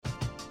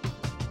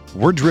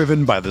We're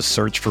driven by the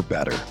search for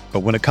better. But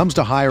when it comes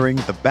to hiring,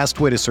 the best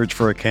way to search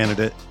for a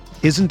candidate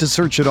isn't to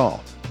search at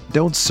all.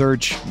 Don't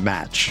search,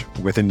 match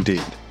with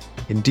Indeed.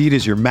 Indeed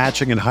is your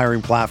matching and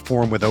hiring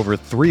platform with over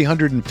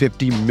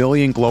 350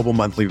 million global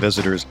monthly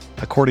visitors,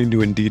 according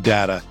to Indeed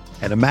data,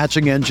 and a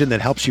matching engine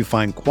that helps you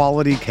find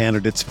quality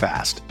candidates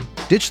fast.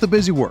 Ditch the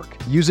busy work.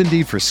 Use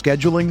Indeed for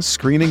scheduling,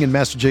 screening, and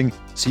messaging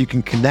so you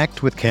can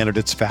connect with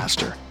candidates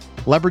faster.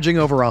 Leveraging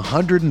over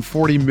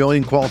 140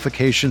 million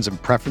qualifications and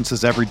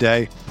preferences every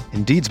day,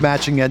 Indeed's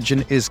matching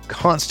engine is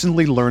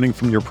constantly learning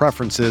from your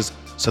preferences,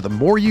 so the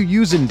more you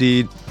use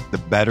Indeed, the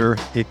better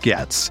it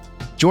gets.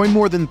 Join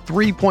more than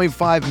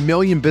 3.5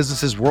 million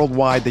businesses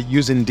worldwide that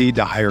use Indeed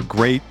to hire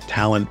great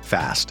talent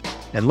fast.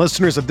 And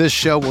listeners of this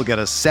show will get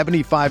a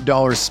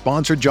 $75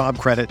 sponsored job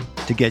credit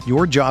to get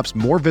your jobs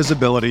more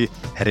visibility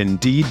at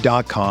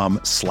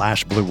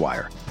Indeed.com/Blue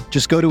Wire.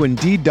 Just go to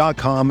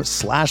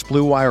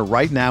Indeed.com/Blue Wire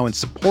right now and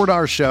support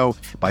our show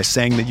by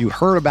saying that you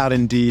heard about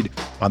Indeed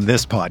on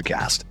this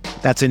podcast.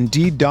 That's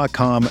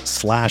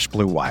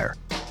Indeed.com/Blue Wire.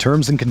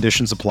 Terms and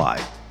conditions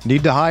apply.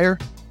 Need to hire?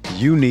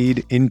 You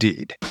need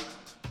Indeed.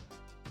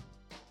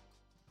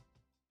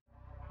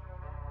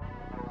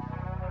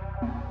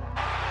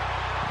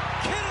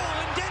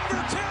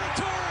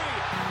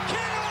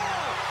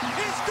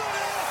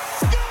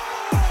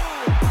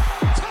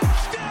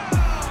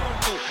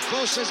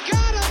 Has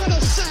got him, it'll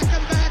sack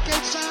him back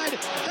inside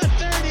the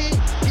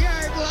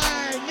 30-yard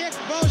line. Nick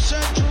Bosa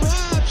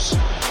drops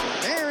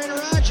Aaron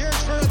Rodgers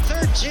for a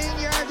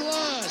 13-yard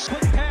loss.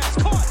 Quick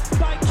pass caught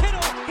by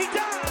Kittle. He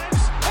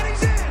dives, and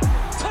he's in.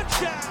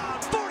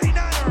 Touchdown,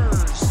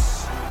 49ers.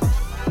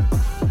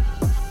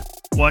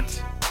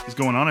 What is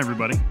going on,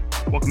 everybody?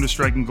 Welcome to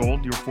Striking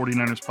Gold, your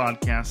 49ers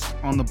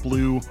podcast on the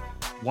Blue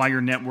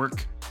Wire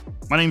Network.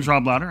 My name's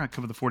Rob Lauder. I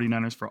cover the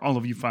 49ers for all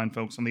of you fine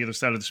folks on the other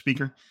side of the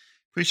speaker.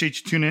 Appreciate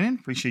you tuning in.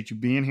 Appreciate you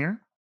being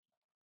here.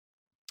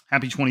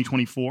 Happy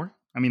 2024.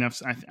 I mean,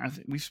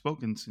 we've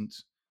spoken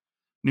since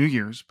New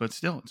Year's, but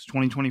still, it's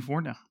 2024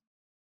 now.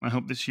 I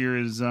hope this year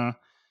is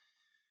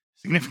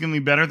significantly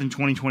better than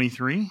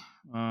 2023.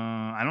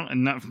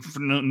 Not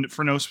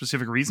for no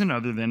specific reason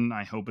other than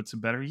I hope it's a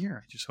better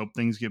year. I just hope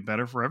things get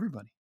better for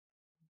everybody.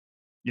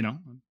 You know,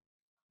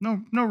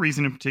 no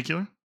reason in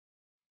particular.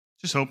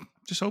 Just hope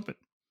it.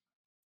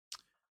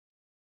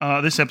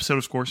 This episode,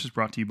 of course, is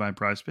brought to you by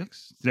Prize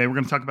Picks. Today, we're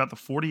going to talk about the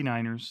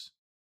 49ers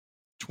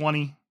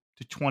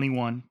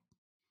 20-21.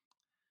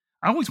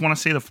 I always want to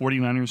say the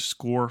 49ers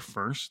score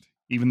first,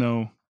 even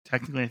though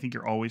technically I think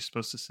you're always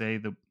supposed to say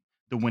the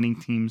winning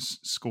team's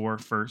score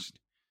first.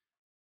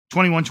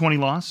 21-20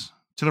 loss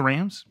to the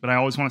Rams, but I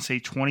always want to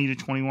say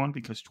 20-21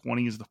 because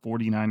 20 is the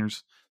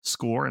 49ers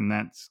score, and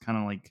that's kind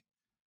of like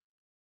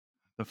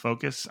the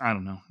focus. I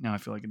don't know. Now I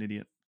feel like an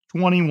idiot.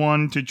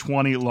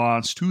 21-20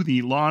 loss to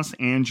the Los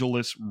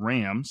Angeles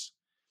Rams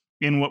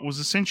in what was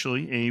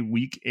essentially a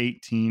Week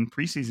 18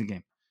 preseason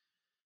game.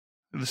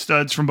 The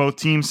studs from both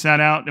teams sat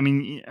out. I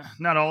mean,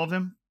 not all of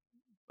them,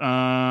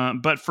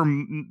 but for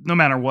no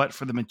matter what,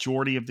 for the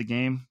majority of the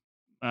game,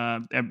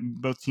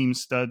 both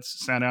teams' studs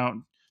sat out.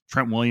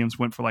 Trent Williams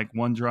went for like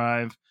one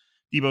drive.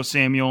 Deebo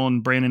Samuel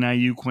and Brandon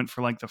Ayuk went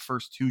for like the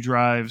first two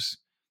drives.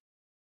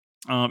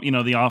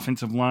 The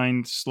offensive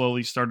line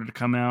slowly started to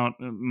come out,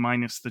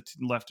 minus the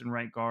left and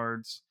right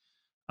guards.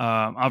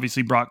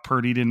 Obviously, Brock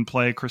Purdy didn't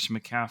play. Christian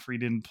McCaffrey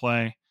didn't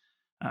play.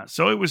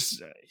 So it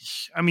was,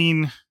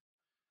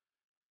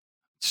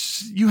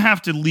 you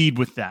have to lead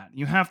with that.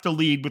 You have to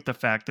lead with the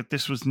fact that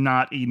this was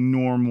not a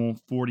normal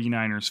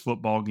 49ers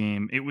football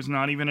game. It was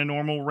not even a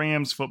normal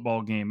Rams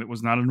football game. It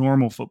was not a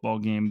normal football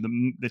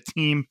game. The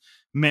team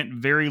meant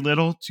very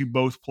little to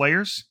both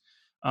players.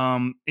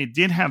 It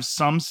did have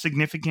some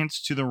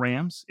significance to the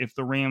Rams. If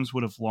the Rams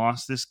would have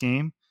lost this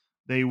game,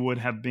 they would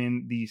have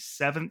been the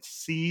 7th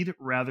seed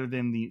rather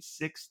than the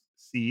 6th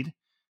seed.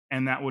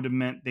 And that would have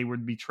meant they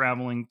would be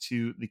traveling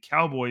to the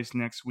Cowboys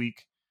next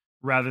week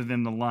rather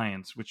than the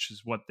Lions, which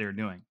is what they're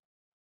doing.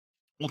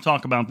 We'll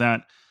talk about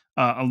that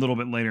a little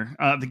bit later.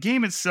 The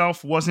game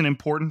itself wasn't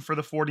important for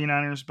the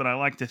 49ers, but I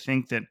like to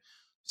think that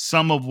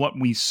some of what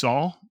we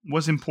saw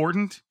was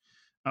important.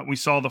 We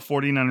saw the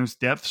 49ers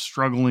depth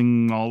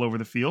struggling all over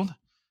the field.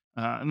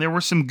 And there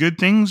were some good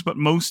things, but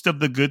most of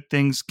the good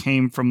things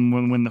came from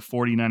when the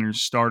 49ers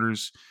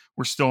starters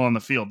were still on the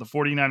field. The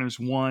 49ers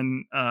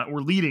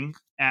were leading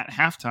at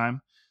halftime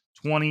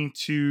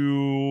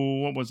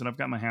 20-, what was it? I've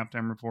got my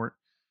halftime report.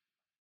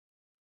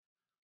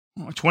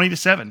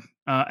 20-7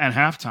 at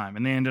halftime,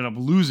 and they ended up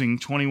losing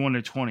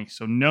 21-20.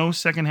 So no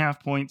second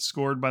half points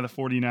scored by the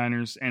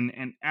 49ers.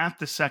 And at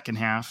the second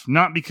half,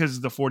 not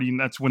because that's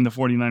when the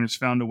 49ers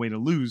found a way to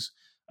lose,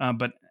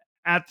 but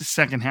at the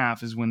second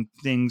half is when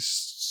things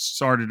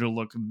started to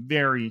look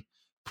very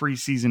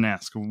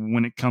preseason-esque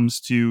when it comes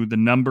to the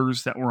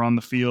numbers that were on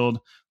the field,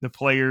 the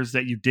players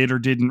that you did or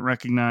didn't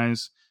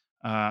recognize.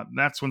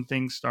 That's when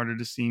things started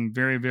to seem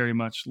very, very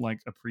much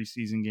like a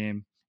preseason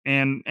game.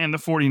 And the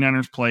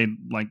 49ers played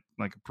like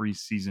a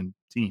preseason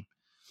team.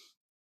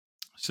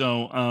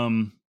 So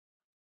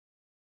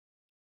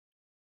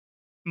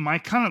my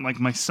kind of like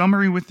my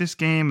summary with this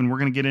game, and we're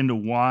going to get into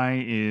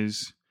why,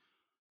 is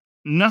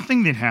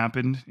nothing that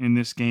happened in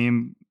this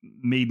game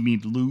made me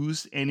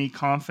lose any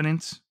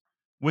confidence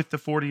with the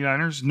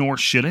 49ers, nor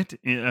should it.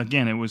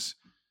 Again, it was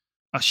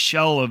a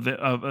shell of the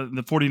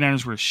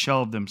 49ers were a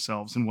shell of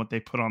themselves and what they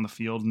put on the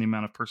field and the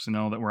amount of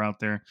personnel that were out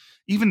there.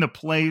 Even the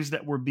plays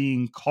that were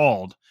being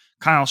called,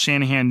 Kyle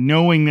Shanahan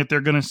knowing that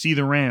they're going to see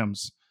the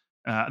Rams,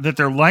 that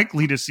they're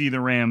likely to see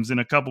the Rams in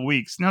a couple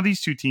weeks. Now,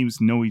 these two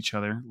teams know each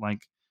other,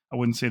 like I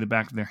wouldn't say the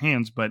back of their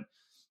hands, but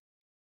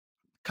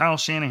Kyle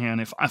Shanahan,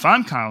 if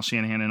I'm Kyle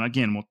Shanahan, and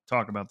again, we'll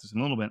talk about this in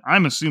a little bit,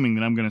 I'm assuming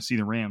that I'm going to see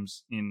the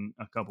Rams in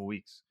a couple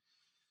weeks.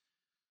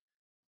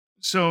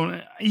 So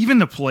even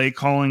the play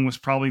calling was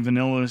probably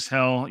vanilla as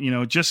hell.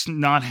 Just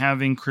not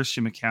having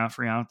Christian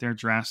McCaffrey out there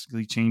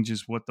drastically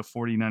changes what the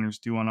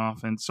 49ers do on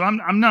offense. So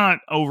I'm not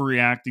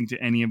overreacting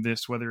to any of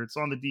this, whether it's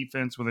on the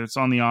defense, whether it's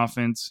on the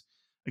offense.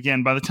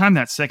 Again, by the time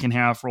that second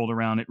half rolled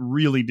around, it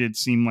really did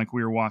seem like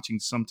we were watching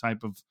some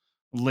type of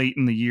late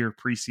in the year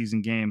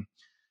preseason game.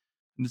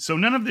 So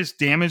none of this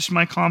damaged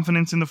my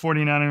confidence in the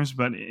 49ers,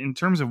 but in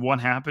terms of what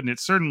happened,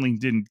 it certainly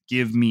didn't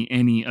give me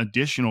any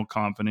additional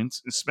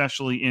confidence,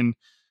 especially in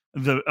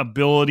the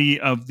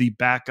ability of the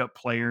backup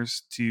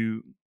players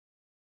to,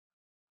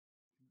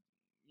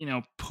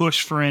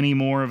 push for any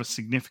more of a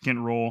significant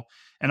role.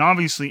 And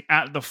obviously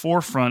at the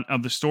forefront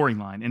of the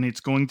storyline, and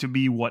it's going to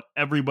be what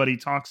everybody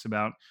talks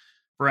about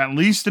for at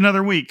least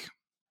another week,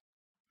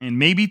 and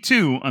maybe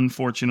two,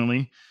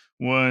 unfortunately,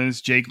 was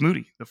Jake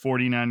Moody, the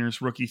 49ers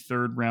rookie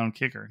third-round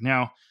kicker.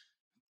 Now,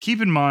 keep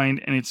in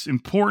mind, and it's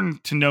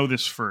important to know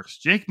this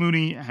first, Jake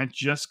Moody had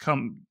just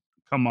come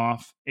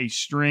off a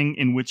string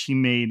in which he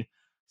made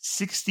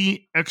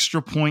 60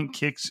 extra point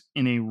kicks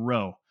in a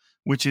row,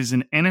 which is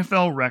an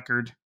NFL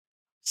record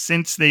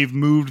since they've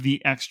moved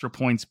the extra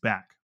points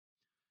back.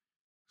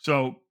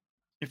 So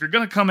if you're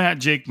going to come at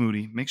Jake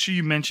Moody, make sure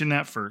you mention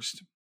that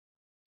first.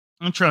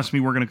 And trust me,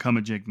 we're going to come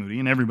at Jake Moody,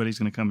 and everybody's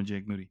going to come at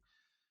Jake Moody.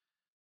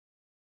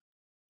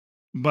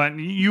 But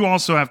you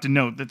also have to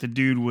note that the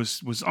dude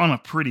was on a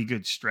pretty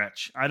good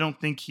stretch. I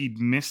don't think he'd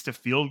missed a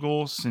field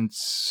goal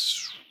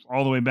since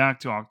all the way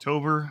back to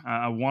October.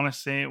 I want to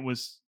say it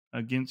was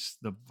against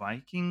the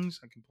Vikings.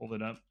 I can pull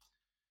it up.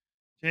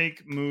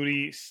 Jake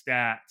Moody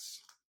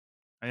stats.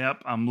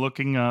 Yep, I'm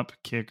looking up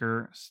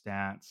kicker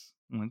stats.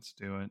 Let's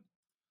do it.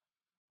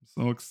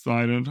 I'm so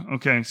excited.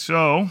 Okay,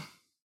 so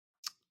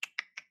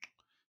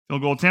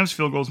field goal attempts,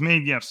 field goals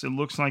made. Yes, it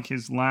looks like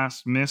his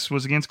last miss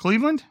was against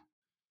Cleveland,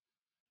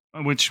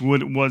 which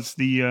was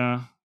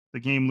the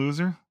game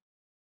loser.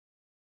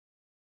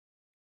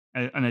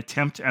 An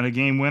attempt at a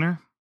game winner.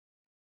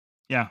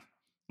 Yeah,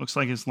 looks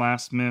like his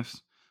last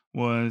miss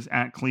was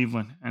at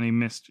Cleveland, and he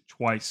missed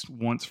twice,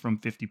 once from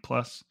 50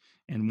 plus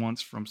and once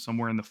from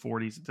somewhere in the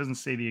 40s. It doesn't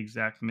say the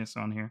exact miss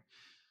on here.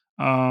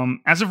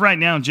 As of right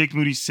now, Jake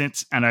Moody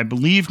sits at, I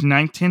believe,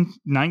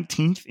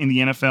 19th in the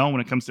NFL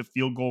when it comes to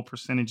field goal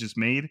percentages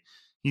made.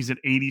 He's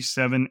at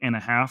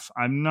 87.5.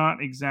 I'm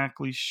not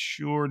exactly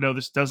sure. No,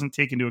 this doesn't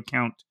take into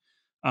account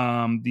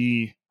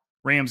the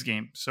Rams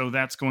game, so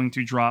that's going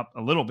to drop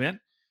a little bit.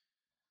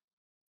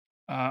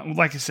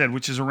 Like I said,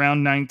 which is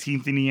around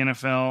 19th in the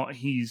NFL.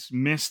 He's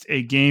missed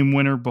a game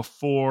winner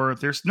before.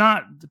 There's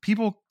not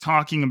people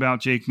talking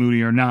about Jake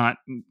Moody are not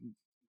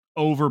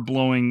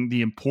overblowing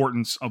the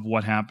importance of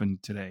what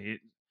happened today.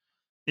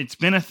 It's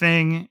been a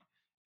thing,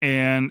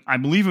 and I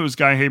believe it was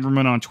Guy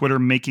Haberman on Twitter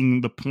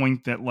making the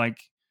point that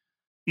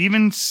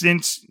even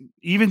since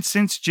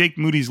Jake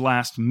Moody's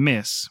last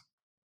miss,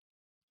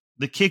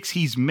 the kicks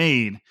he's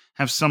made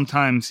have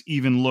sometimes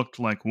even looked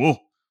like, whoa.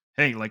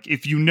 Hey,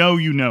 if you know,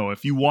 you know.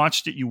 If you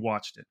watched it, you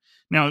watched it.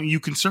 Now, you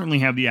can certainly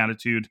have the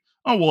attitude,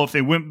 oh, well, if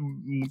they went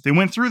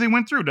through, they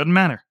went through. Doesn't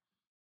matter.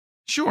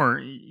 Sure,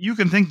 you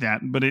can think that,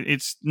 but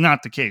it's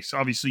not the case.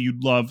 Obviously,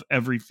 you'd love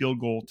every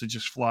field goal to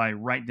just fly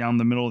right down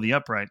the middle of the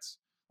uprights.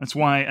 That's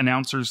why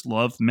announcers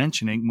love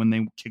mentioning when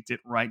they kicked it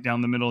right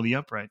down the middle of the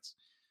uprights.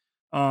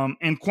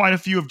 And quite a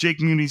few of Jake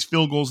Moody's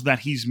field goals that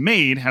he's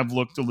made have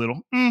looked a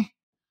little,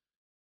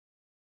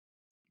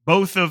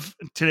 Both of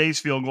today's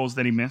field goals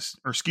that he missed,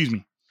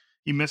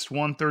 he missed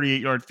one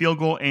 38-yard field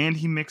goal, and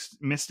he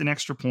missed an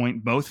extra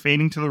point, both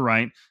fading to the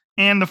right,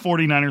 and the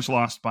 49ers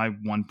lost by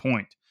 1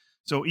 point.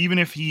 So even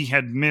if he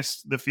had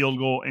missed the field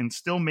goal and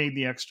still made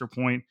the extra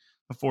point,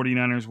 the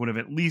 49ers would have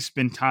at least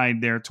been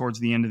tied there towards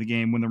the end of the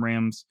game when the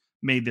Rams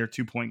made their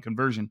 2-point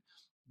conversion.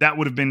 That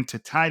would have been to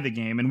tie the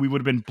game, and we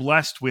would have been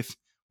blessed with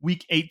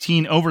Week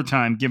 18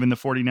 overtime, given the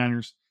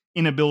 49ers'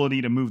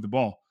 inability to move the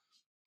ball.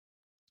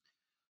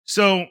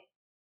 So,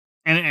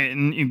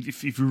 and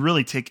if you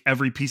really take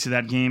every piece of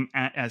that game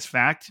as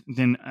fact,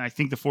 then I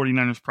think the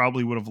 49ers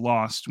probably would have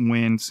lost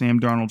when Sam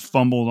Darnold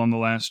fumbled on the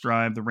last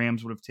drive. The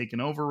Rams would have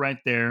taken over right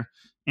there,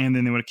 and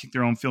then they would have kicked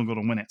their own field goal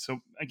to win it. So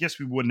I guess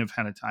we wouldn't have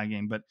had a tie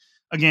game. But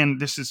again,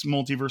 this is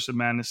multiverse of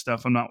madness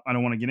stuff I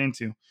don't want to get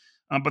into.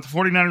 But the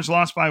 49ers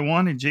lost by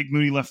 1, and Jake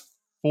Moody left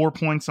 4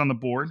 points on the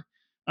board.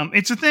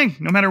 It's a thing.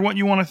 No matter what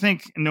you want to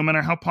think, and no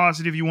matter how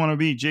positive you want to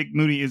be, Jake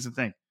Moody is a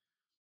thing.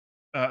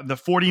 the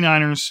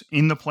 49ers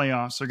in the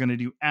playoffs are going to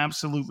do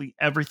absolutely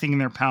everything in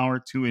their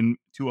power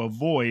to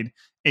avoid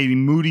a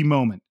Moody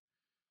moment.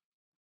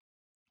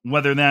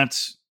 Whether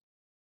that's,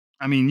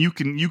 I mean, you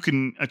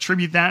can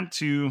attribute that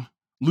to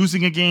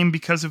losing a game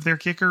because of their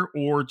kicker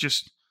or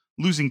just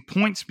losing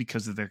points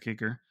because of their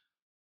kicker.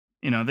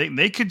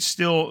 They could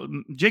still,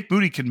 Jake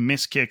Moody could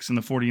miss kicks and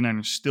the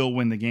 49ers still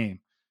win the game.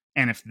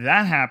 And if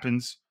that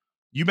happens,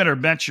 you better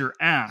bet your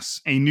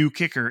ass a new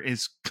kicker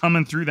is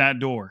coming through that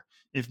door.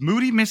 If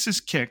Moody misses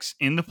kicks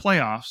in the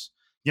playoffs,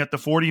 yet the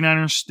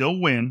 49ers still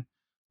win,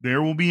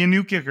 there will be a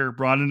new kicker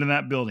brought into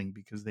that building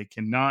because they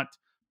cannot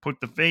put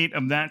the fate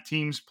of that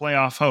team's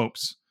playoff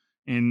hopes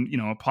in,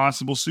 a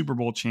possible Super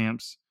Bowl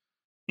champs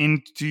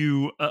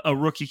into a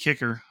rookie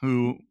kicker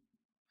who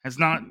has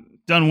not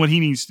done what he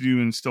needs to do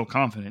and instill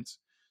confidence.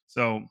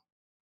 So,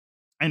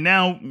 and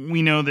now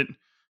we know that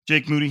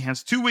Jake Moody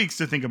has 2 weeks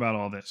to think about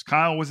all this.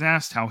 Kyle was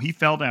asked how he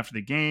felt after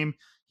the game.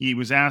 He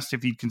was asked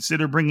if he'd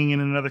consider bringing in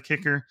another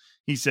kicker.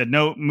 He said,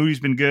 no, Moody's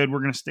been good.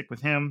 We're going to stick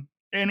with him.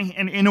 And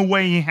in a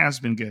way, he has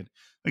been good.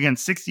 Again,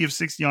 60 of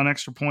 60 on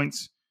extra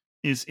points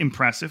is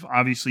impressive.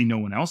 Obviously, no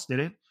one else did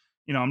it.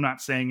 I'm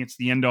not saying it's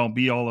the end-all,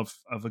 be-all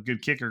of a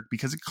good kicker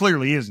because it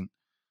clearly isn't.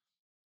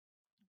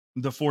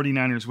 The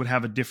 49ers would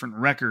have a different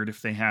record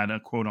if they had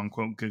a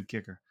quote-unquote good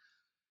kicker.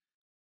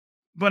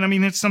 But, I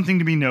mean, it's something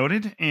to be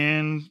noted.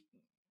 And,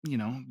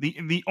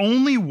 the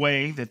only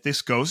way that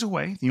this goes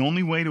away, the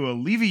only way to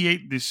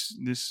alleviate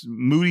this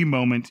Moody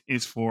moment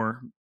is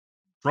for,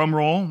 drum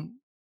roll,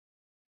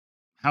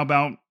 how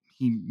about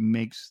he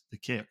makes the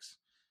kicks?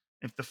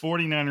 If the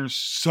 49ers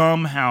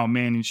somehow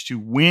manage to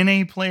win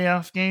a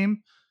playoff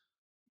game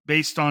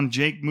based on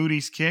Jake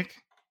Moody's kick,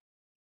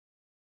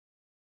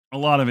 a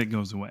lot of it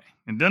goes away.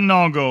 It doesn't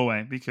all go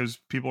away because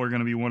people are going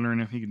to be wondering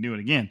if he can do it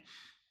again.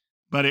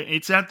 But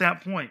it's at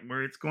that point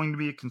where it's going to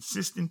be a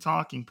consistent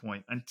talking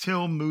point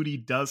until Moody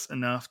does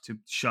enough to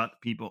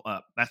shut people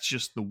up. That's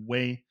just the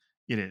way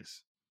it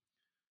is.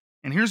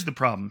 And here's the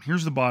problem.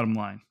 Here's the bottom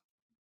line.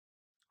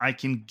 I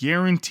can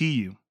guarantee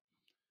you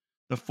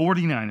the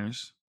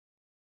 49ers,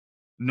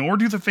 nor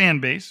do the fan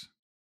base,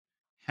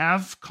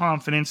 have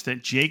confidence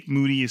that Jake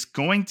Moody is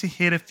going to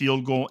hit a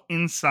field goal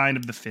inside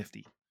of the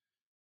 50.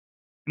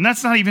 And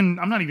that's not even,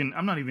 I'm not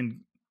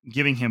even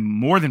giving him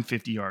more than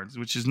 50 yards,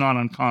 which is not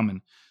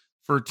uncommon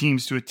for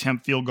teams to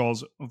attempt field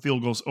goals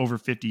over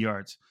 50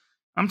 yards.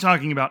 I'm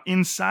talking about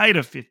inside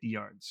of 50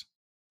 yards.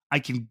 I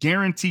can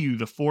guarantee you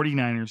the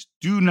 49ers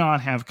do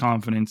not have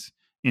confidence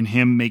in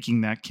him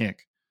making that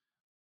kick.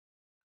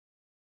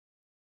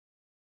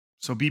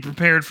 So be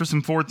prepared for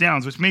some fourth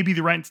downs, which may be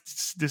the right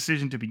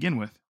decision to begin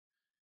with.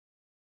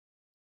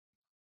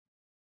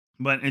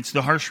 But it's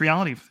the harsh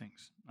reality of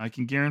things. I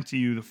can guarantee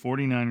you the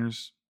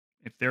 49ers,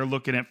 if they're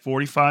looking at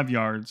 45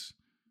 yards,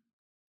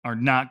 are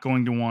not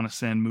going to want to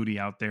send Moody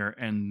out there,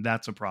 and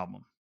that's a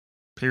problem.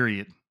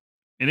 Period.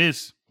 It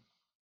is.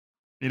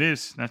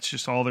 That's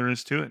just all there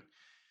is to it.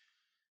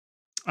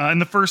 In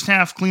the first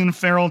half, Clelin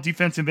Ferrell,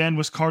 defensive end,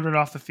 was carted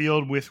off the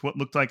field with what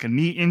looked like a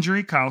knee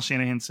injury. Kyle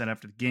Shanahan said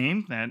after the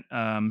game that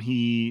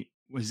his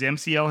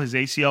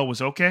ACL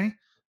was okay.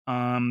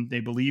 They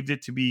believed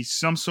it to be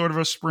some sort of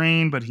a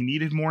sprain, but he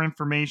needed more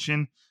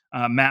information.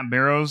 Matt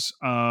Barrows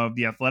of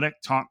The Athletic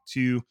talked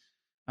to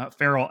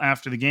Ferrell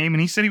after the game,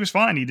 and he said he was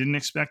fine. He didn't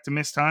expect to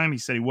miss time. He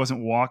said he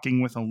wasn't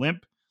walking with a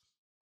limp.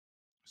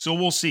 So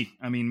we'll see.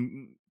 I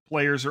mean,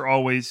 players are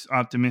always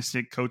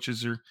optimistic.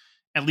 Coaches are,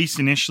 at least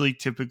initially,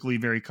 typically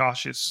very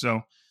cautious.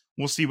 So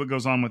we'll see what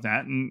goes on with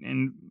that.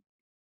 And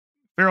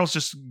Ferrell's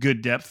just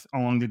good depth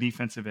along the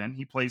defensive end.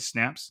 He plays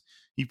snaps.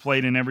 He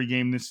played in every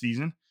game this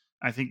season.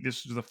 I think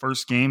this was the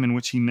first game in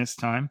which he missed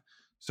time.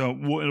 So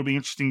it'll be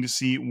interesting to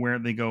see where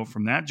they go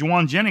from that.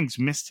 Jauan Jennings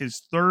missed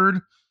his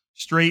third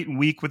straight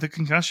week with a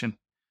concussion.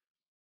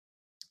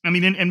 I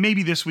mean, and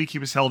maybe this week he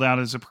was held out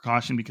as a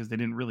precaution because they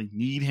didn't really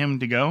need him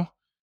to go.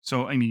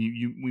 So, I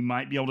mean, we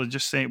might be able to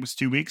just say it was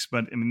 2 weeks,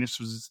 but I mean, this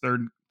was his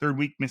third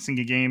week missing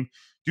a game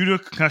due to a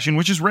concussion,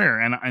 which is rare.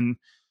 And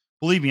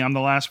believe me, I'm the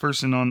last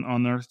person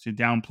on earth to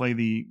downplay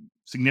the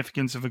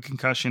significance of a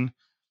concussion.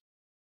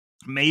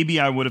 Maybe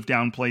I would have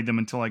downplayed them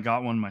until I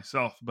got one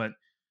myself, but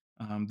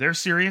they're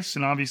serious.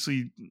 And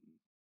obviously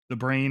the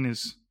brain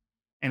is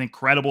an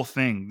incredible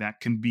thing that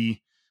can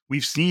be,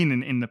 we've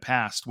seen in the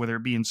past, whether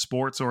it be in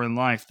sports or in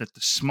life, that the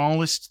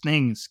smallest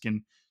things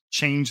can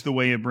change the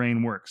way a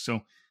brain works. So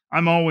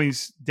I'm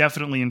always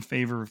definitely in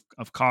favor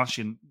of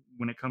caution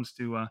when it comes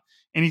to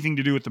anything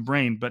to do with the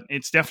brain, but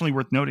it's definitely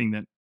worth noting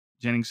that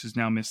Jennings has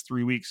now missed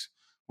 3 weeks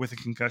with a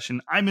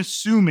concussion. I'm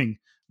assuming,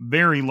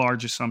 very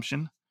large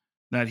assumption,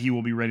 that he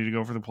will be ready to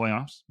go for the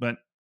playoffs, but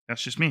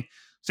that's just me.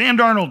 Sam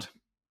Darnold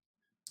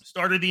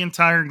started the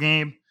entire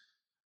game,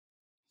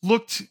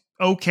 looked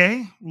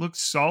okay, looked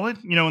solid.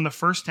 In the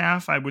first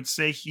half, I would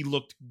say he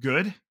looked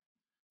good.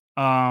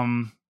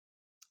 At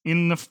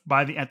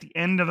the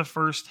end of the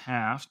first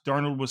half,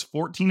 Darnold was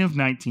 14 of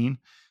 19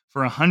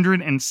 for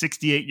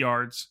 168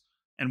 yards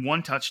and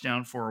one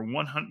touchdown for a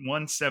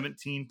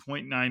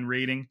 117.9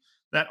 rating.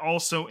 That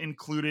also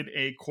included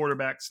a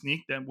quarterback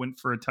sneak that went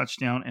for a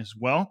touchdown as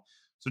well.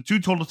 So 2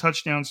 total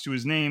touchdowns to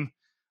his name.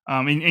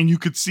 And you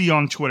could see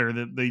on Twitter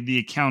the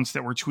accounts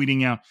that were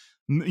tweeting out,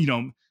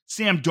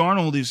 Sam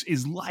Darnold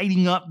is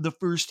lighting up the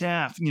first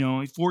half,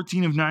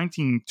 14 of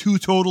 19, 2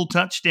 total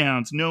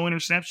touchdowns, no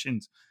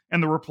interceptions.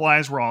 And the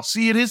replies were all,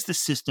 see, it is the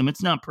system.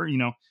 It's not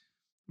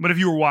But if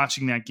you were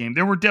watching that game,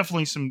 there were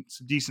definitely some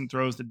decent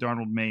throws that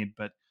Darnold made,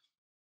 but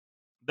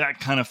that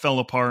kind of fell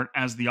apart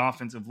as the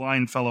offensive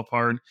line fell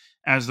apart,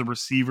 as the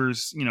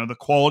receivers, the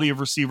quality of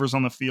receivers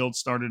on the field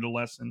started to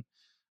lessen.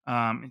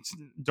 It's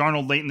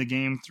Darnold late in the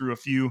game threw a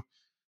few.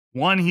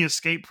 One, he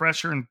escaped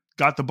pressure and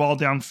got the ball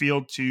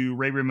downfield to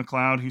Ray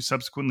McCloud, who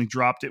subsequently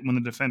dropped it when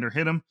the defender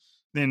hit him.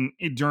 Then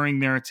during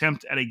their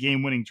attempt at a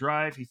game-winning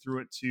drive, he threw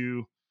it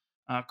to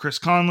Chris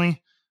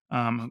Conley,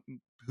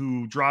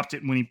 who dropped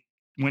it when he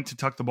went to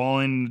tuck the ball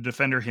in, and the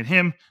defender hit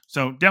him.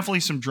 So definitely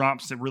some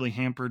drops that really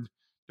hampered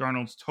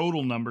Darnold's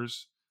total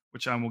numbers,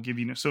 which I will give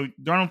you. So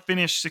Darnold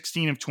finished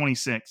 16 of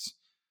 26.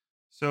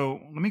 So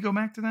let me go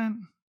back to that.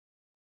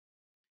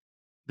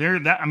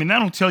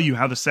 That'll tell you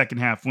how the second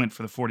half went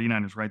for the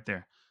 49ers right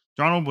there.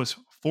 Darnold was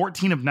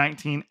 14 of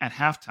 19 at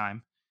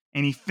halftime,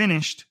 and he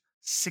finished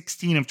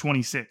 16 of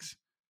 26.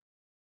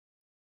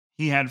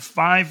 He had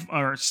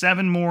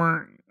 7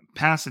 more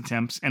pass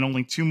attempts and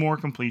only 2 more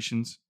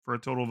completions for a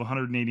total of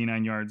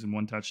 189 yards and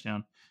 1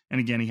 touchdown.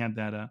 And again, he had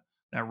that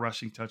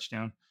rushing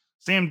touchdown.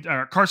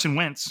 Carson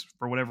Wentz,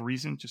 for whatever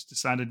reason, just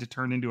decided to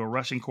turn into a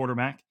rushing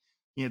quarterback.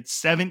 He had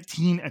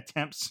 17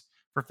 attempts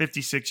for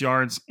 56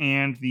 yards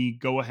and the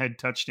go-ahead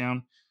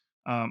touchdown.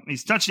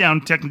 His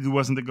touchdown technically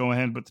wasn't the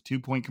go-ahead, but the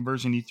 2-point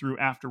conversion he threw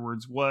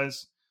afterwards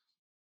was.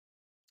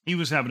 He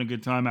was having a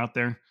good time out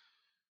there.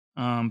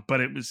 But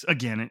it was,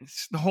 again,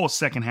 it's the whole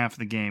second half of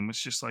the game was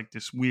just like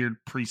this weird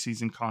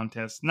preseason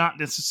contest, not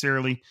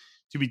necessarily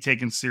to be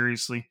taken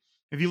seriously.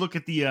 If you look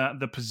at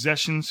the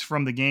possessions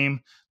from the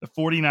game, the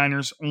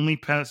 49ers only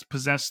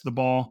possessed the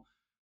ball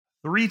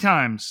 3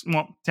 times.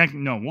 Well,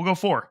 we'll go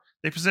 4.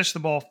 They possessed the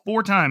ball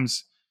 4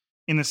 times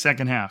in the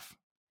second half.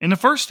 In the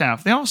first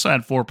half, they also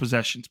had 4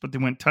 possessions, but they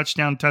went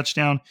touchdown,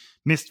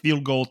 missed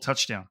field goal,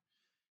 touchdown.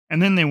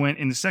 And then they went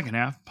in the second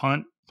half,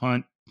 punt,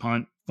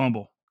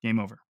 fumble, game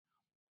over.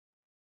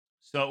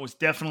 So it was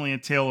definitely a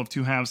tale of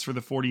 2 halves for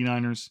the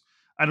 49ers.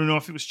 I don't know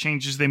if it was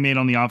changes they made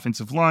on the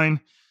offensive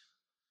line,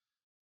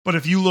 but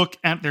if you look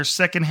at their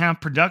second half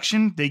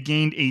production, they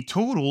gained a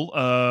total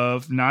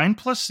of 9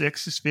 plus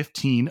 6 is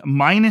 15,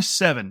 minus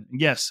 7.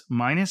 Yes,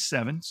 minus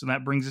 7. So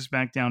that brings us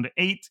back down to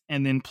 8,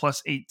 and then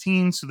plus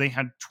 18. So they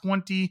had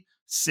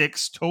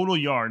 26 total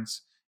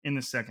yards in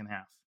the second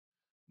half.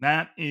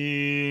 That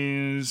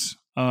is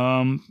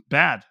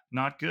bad.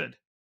 Not good.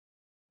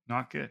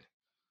 Not good.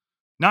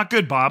 Not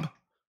good, Bob.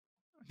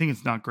 I think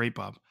it's not great,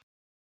 Bob.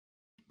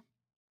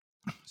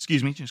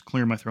 Excuse me, just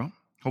clear my throat.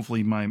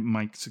 Hopefully my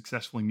mic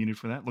successfully muted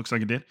for that. Looks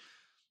like it did.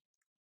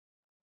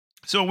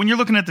 So when you're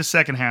looking at the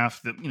second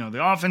half,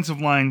 the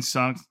offensive line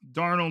sucked.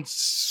 Darnold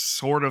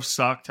sort of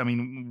sucked. I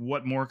mean,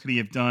 what more could he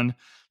have done?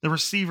 The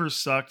receivers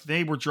sucked.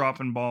 They were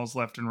dropping balls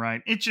left and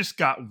right. It just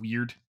got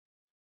weird.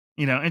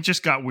 It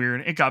just got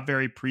weird. It got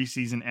very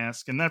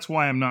preseason-esque, and that's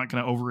why I'm not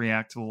going to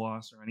overreact to the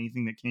loss or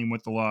anything that came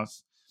with the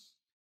loss.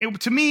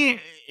 To me,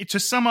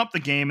 to sum up the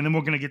game, and then we're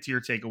going to get to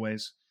your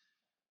takeaways,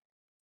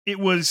 it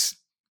was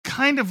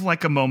kind of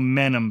like a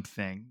momentum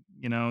thing.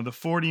 The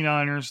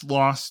 49ers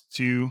lost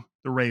to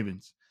the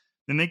Ravens.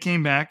 Then they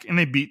came back and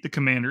they beat the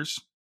Commanders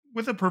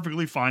with a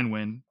perfectly fine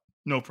win.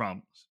 No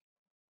problems.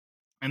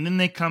 And then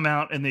they come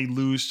out and they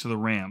lose to the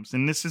Rams.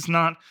 And this is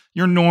not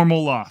your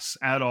normal loss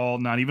at all,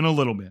 not even a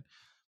little bit.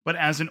 But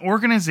as an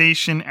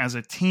organization, as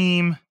a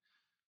team,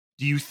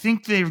 do you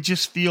think they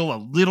just feel a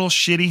little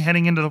shitty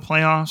heading into the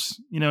playoffs?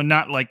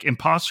 Not like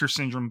imposter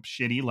syndrome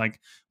shitty,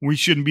 like we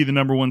shouldn't be the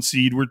number 1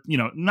 seed. We're,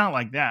 not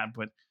like that,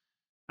 but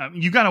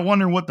you got to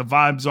wonder what the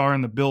vibes are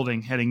in the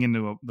building heading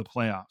into the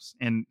playoffs.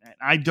 And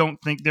I don't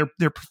think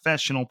they're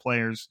professional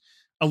players.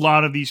 A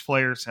lot of these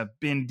players have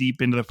been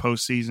deep into the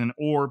postseason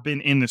or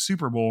been in the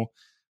Super Bowl.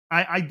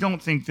 I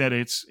don't think that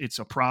it's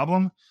a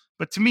problem.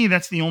 But to me,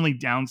 that's the only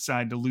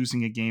downside to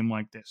losing a game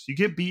like this. You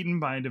get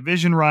beaten by a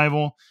division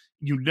rival.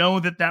 You know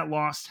that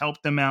loss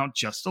helped them out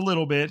just a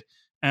little bit.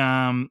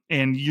 And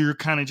you're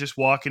kind of just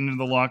walking into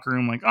the locker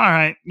room like, all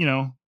right,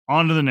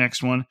 on to the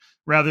next one,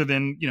 rather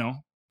than,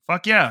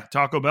 fuck yeah,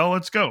 Taco Bell,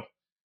 let's go.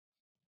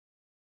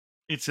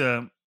 It's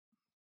a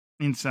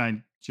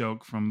inside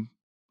joke from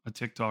a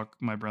TikTok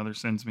my brother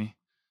sends me.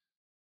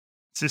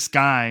 It's this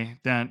guy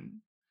that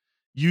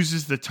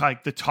uses the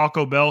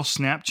Taco Bell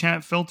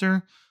Snapchat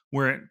filter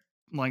where it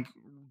like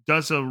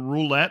does a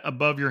roulette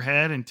above your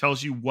head and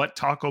tells you what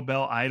Taco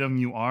Bell item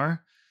you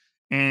are.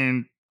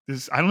 And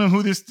I don't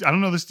know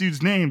this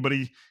dude's name, but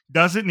he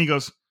does it and he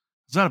goes,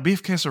 "Is that a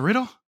beef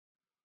quesarito?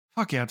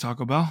 Fuck yeah,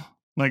 Taco Bell."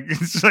 Like it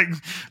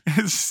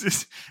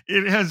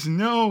has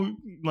no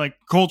like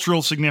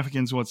cultural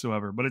significance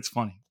whatsoever, but it's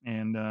funny.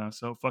 And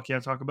so fuck yeah,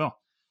 Taco Bell.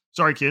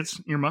 Sorry,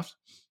 kids, earmuffs.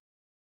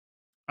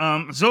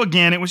 So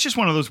again, it was just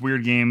one of those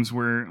weird games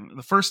where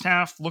the first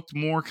half looked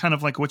more kind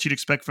of like what you'd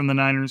expect from the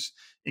Niners,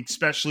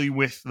 especially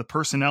with the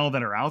personnel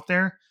that are out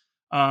there.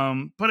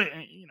 But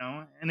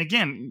and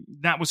again,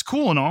 that was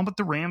cool and all, but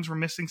the Rams were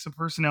missing some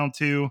personnel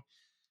too.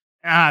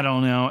 I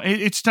don't know.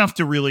 It's tough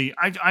to really.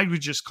 I would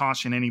just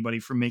caution anybody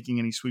from making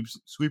any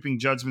sweeping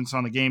judgments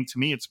on the game. To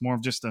me, it's more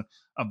of just a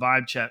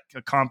vibe check,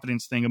 a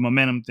confidence thing, a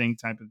momentum thing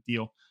type of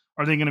deal.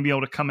 Are they going to be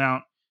able to come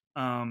out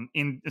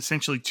in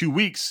essentially 2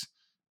 weeks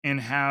and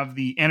have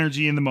the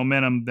energy and the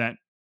momentum that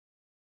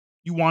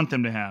you want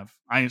them to have?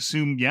 I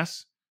assume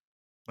yes,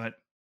 but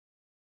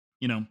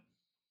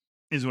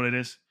is what it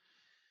is.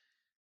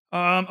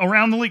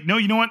 Around the league. No,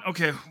 you know what?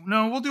 Okay.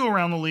 No, we'll do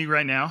around the league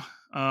right now.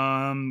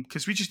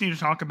 Because we just need to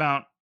talk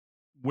about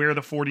where the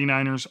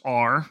 49ers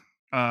are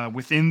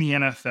within the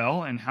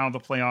NFL and how the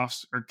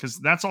playoffs are, because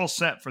that's all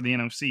set for the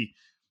NFC.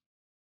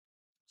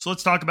 So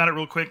let's talk about it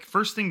real quick.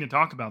 First thing to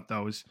talk about,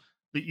 though, is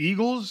the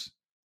Eagles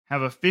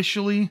have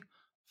officially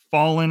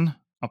fallen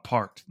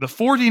apart. The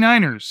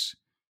 49ers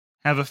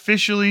have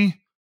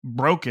officially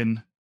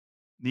broken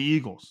the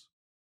Eagles.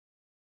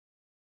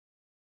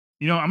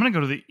 I'm going to go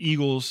to the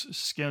Eagles'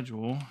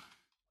 schedule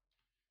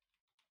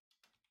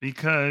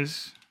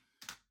because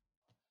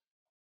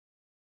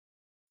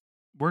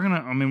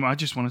I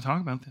just want to talk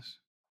about this.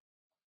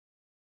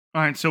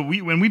 All right, so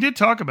when we did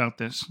talk about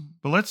this,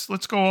 but let's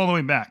go all the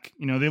way back.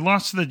 They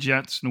lost to the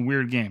Jets in a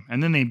weird game,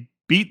 and then they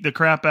beat the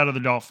crap out of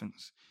the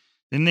Dolphins.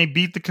 Then they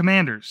beat the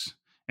Commanders,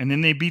 and then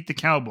they beat the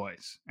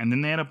Cowboys, and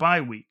then they had a bye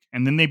week,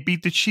 and then they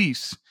beat the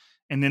Chiefs,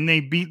 and then they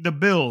beat the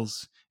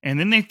Bills, and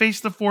then they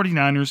faced the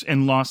 49ers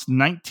and lost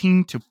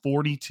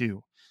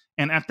 19-42.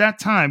 And at that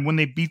time, when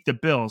they beat the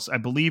Bills, I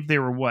believe they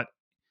were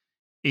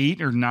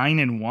 8 or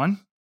 9-1?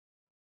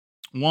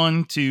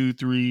 1, 2,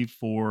 3,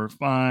 4,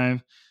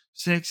 5,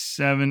 6,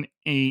 7,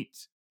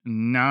 8,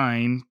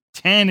 9,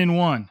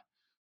 10-1.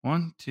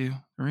 1, 2,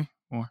 3,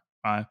 4,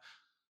 5,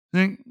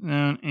 6,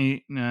 7,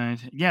 8, 9,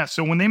 10. Yeah,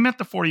 so when they met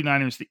the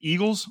 49ers, the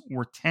Eagles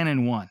were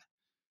 10-1.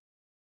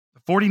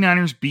 The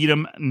 49ers beat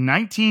them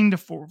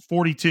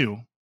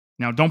 19-42.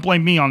 Now, don't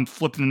blame me on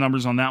flipping the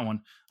numbers on that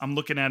one. I'm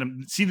looking at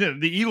them. See, the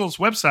Eagles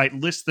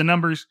website lists the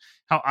numbers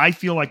how I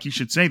feel like you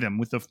should say them,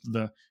 with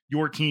the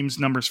your team's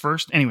numbers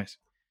first. Anyways,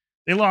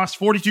 they lost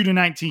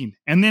 42-19,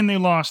 and then they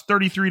lost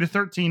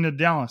 33-13 to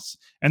Dallas,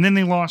 and then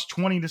they lost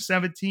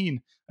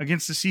 20-17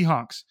 against the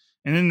Seahawks,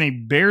 and then they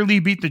barely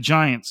beat the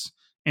Giants,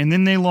 and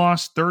then they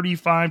lost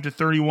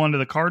 35-31 to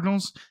the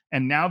Cardinals,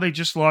 and now they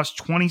just lost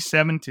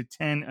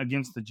 27-10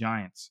 against the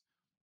Giants.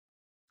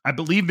 I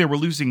believe they were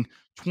losing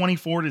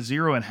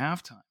 24-0 at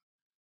halftime.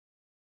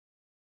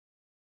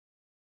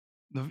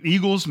 The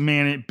Eagles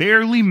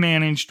barely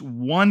managed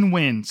one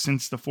win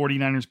since the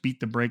 49ers beat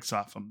the brakes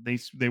off them.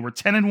 They were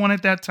 10-1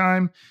 at that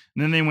time,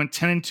 and then they went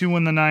 10-2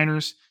 on the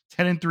Niners,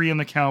 10-3 on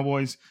the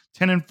Cowboys,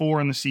 10-4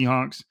 on the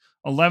Seahawks,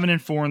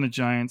 11-4 on the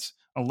Giants,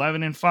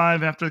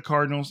 11-5 after the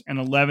Cardinals, and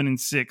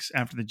 11-6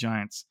 after the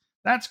Giants.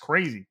 That's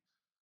crazy.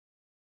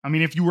 I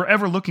mean, if you were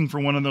ever looking for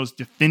one of those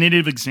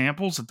definitive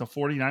examples that the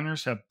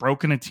 49ers have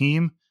broken a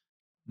team,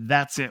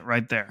 that's it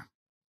right there.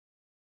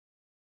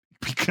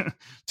 Because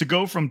to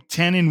go from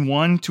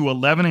 10-1 to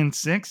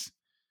 11-6,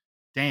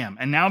 damn.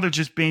 And now they're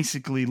just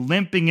basically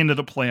limping into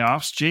the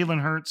playoffs.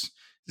 Jalen Hurts,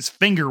 his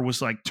finger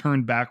was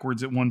turned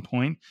backwards at one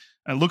point.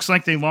 It looks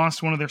like they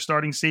lost one of their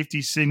starting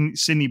safeties,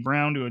 Sidney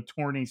Brown, to a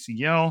torn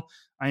ACL.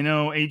 I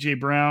know A.J.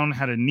 Brown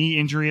had a knee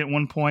injury at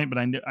one point, but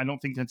I don't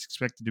think that's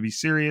expected to be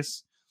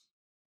serious.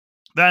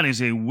 That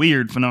is a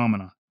weird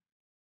phenomenon.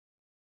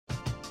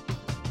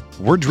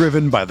 We're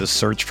driven by the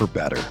search for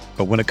better.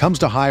 But when it comes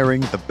to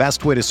hiring, the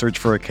best way to search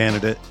for a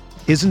candidate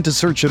isn't to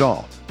search at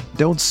all.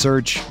 Don't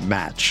search,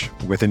 match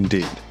with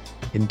Indeed.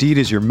 Indeed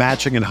is your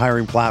matching and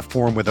hiring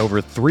platform with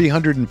over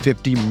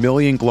 350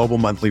 million global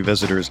monthly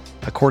visitors,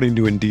 according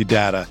to Indeed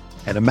data,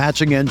 and a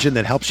matching engine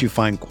that helps you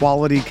find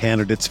quality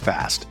candidates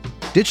fast.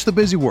 Ditch the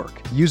busy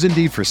work. Use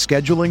Indeed for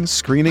scheduling,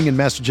 screening, and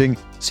messaging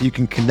so you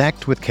can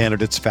connect with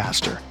candidates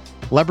faster.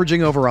 Leveraging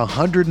over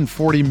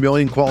 140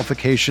 million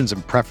qualifications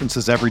and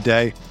preferences every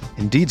day,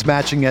 Indeed's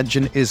matching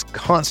engine is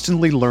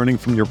constantly learning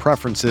from your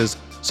preferences,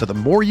 so the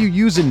more you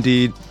use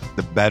Indeed,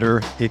 the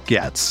better it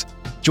gets.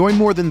 Join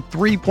more than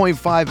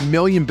 3.5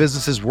 million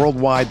businesses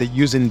worldwide that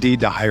use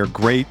Indeed to hire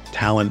great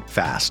talent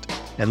fast.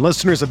 And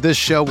listeners of this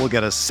show will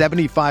get a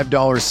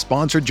 $75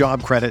 sponsored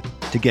job credit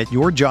to get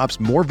your jobs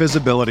more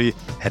visibility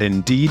at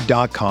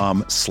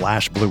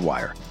Indeed.com/Blue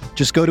Wire.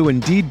 Just go to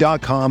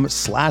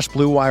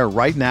Indeed.com/Blue Wire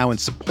right now and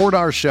support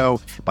our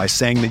show by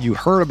saying that you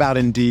heard about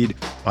Indeed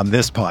on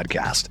this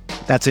podcast.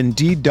 That's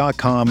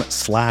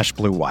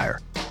Indeed.com/Blue Wire.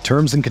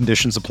 Terms and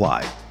conditions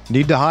apply.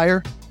 Need to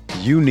hire?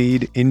 You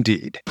need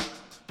Indeed.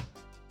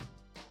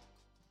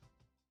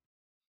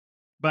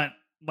 But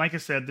like I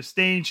said, the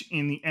stage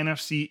in the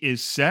NFC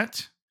is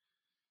set.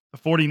 The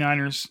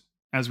 49ers,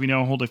 as we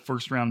know, hold a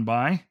first-round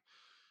bye.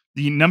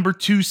 The number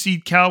 2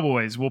 seed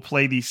Cowboys will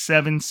play the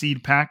 7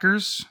 seed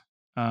Packers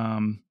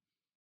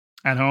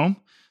at home.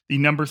 The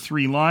number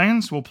 3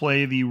 Lions will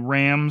play the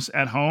Rams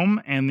at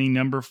home, and the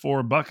number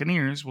 4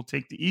 Buccaneers will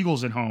take the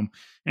Eagles at home.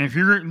 And if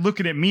you're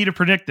looking at me to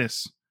predict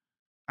this,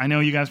 I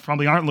know you guys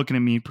probably aren't looking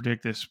at me to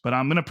predict this, but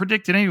I'm going to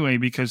predict it anyway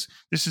because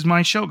this is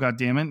my show,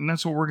 goddammit, and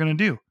that's what we're going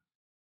to do.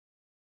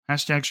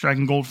 Hashtag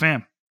Striking Gold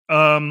fam.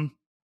 I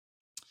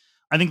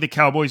think the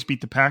Cowboys beat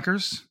the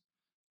Packers.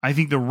 I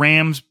think the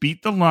Rams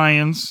beat the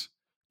Lions,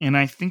 and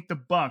I think the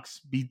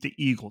Bucs beat the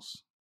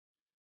Eagles.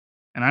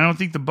 And I don't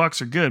think the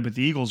Bucs are good, but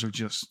the Eagles are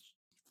just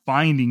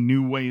finding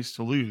new ways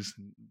to lose,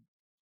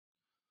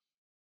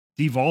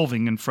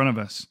 devolving in front of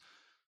us.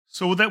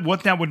 So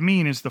what that would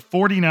mean is the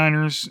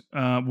 49ers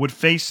would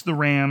face the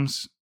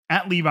Rams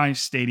at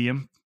Levi's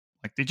Stadium,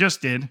 like they just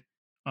did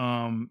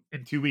in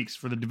 2 weeks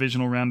for the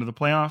divisional round of the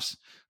playoffs.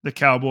 The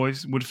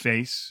Cowboys would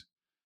face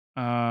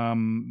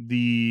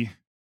the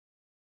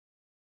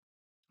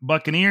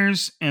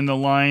Buccaneers, and the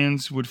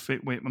Lions would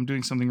wait, I'm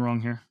doing something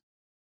wrong here.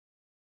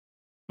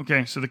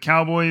 Okay, so the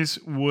Cowboys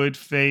would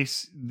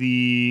face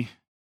the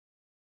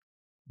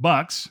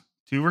Bucs,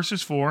 2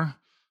 versus 4.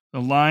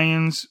 The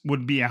Lions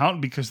would be out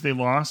because they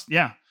lost.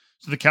 Yeah.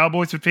 So the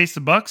Cowboys would face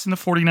the Bucs and the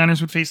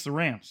 49ers would face the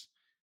Rams.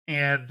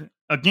 And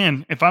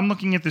again, if I'm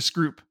looking at this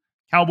group,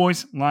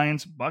 Cowboys,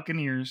 Lions,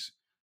 Buccaneers,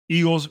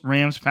 Eagles,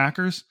 Rams,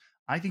 Packers,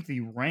 I think the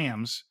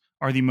Rams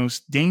are the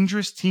most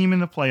dangerous team in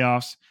the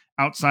playoffs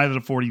outside of the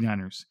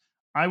 49ers.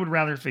 I would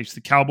rather face the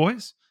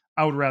Cowboys.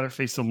 I would rather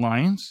face the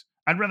Lions.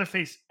 I'd rather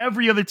face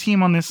every other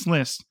team on this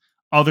list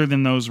other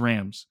than those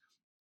Rams.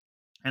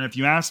 And if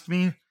you ask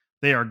me,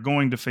 they are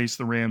going to face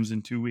the Rams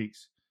in 2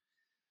 weeks.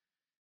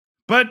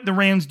 But the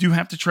Rams do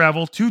have to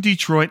travel to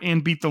Detroit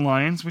and beat the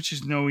Lions, which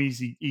is no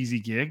easy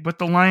gig. But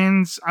the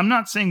Lions, I'm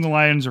not saying the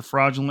Lions are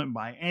fraudulent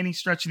by any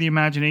stretch of the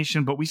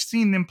imagination, but we've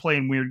seen them play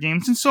in weird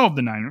games, and so have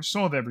the Niners,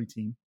 so have every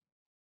team.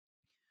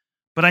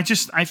 But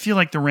I feel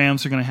like the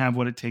Rams are going to have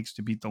what it takes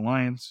to beat the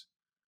Lions.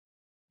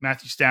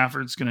 Matthew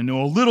Stafford's going to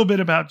know a little bit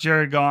about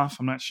Jared Goff.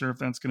 I'm not sure if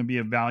that's going to be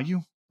of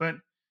value, but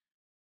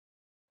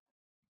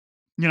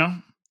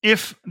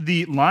if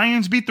the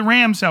Lions beat the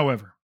Rams,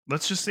 however,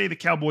 let's just say the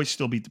Cowboys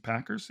still beat the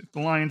Packers. If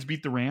the Lions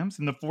beat the Rams,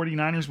 then the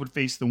 49ers would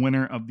face the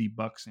winner of the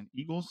Bucs and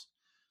Eagles.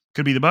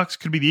 Could be the Bucs,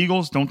 could be the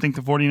Eagles. Don't think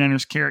the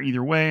 49ers care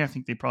either way. I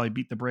think they probably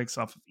beat the brakes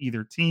off of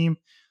either team.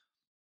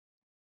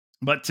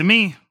 But to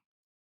me,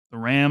 the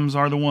Rams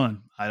are the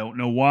one. I don't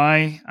know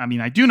why. I mean,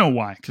 I do know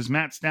why, because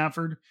Matt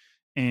Stafford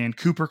and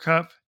Cooper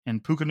Kupp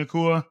and Puka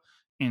Nacua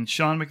and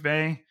Sean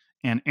McVay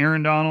and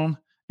Aaron Donald,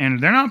 and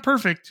they're not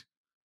perfect,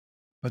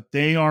 but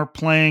they are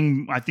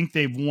playing. I think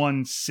they've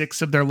won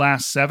 6 of their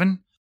last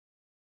 7.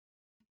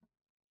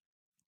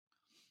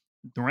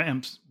 The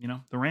Rams,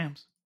 the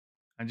Rams.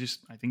 I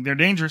think they're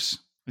dangerous.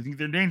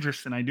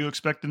 And I do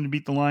expect them to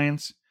beat the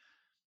Lions.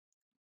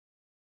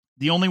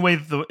 The only way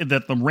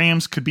that the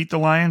Rams could beat the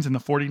Lions and the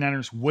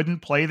 49ers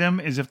wouldn't play them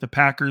is if the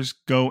Packers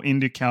go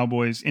into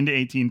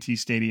AT&T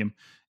Stadium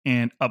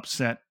and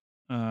upset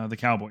the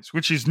Cowboys,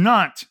 which is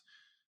not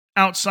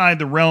outside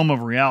the realm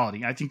of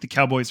reality. I think the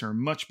Cowboys are a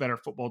much better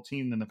football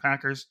team than the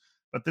Packers,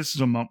 but this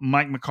is a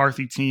Mike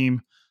McCarthy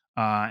team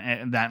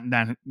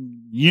that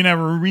you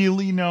never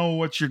really know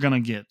what you're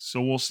going to get.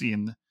 So we'll see.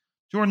 And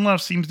Jordan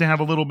Love seems to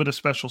have a little bit of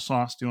special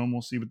sauce to him.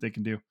 We'll see what they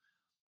can do.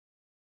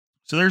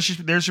 So there's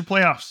your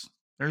playoffs.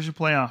 There's your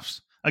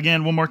playoffs.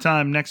 Again, one more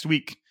time, next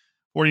week,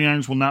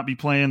 49ers will not be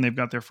playing. They've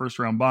got their first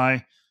round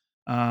bye.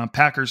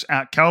 Packers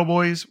at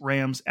Cowboys,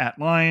 Rams at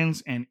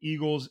Lions, and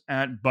Eagles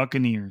at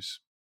Buccaneers.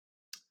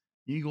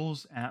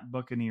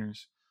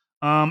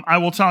 I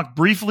will talk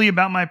briefly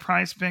about my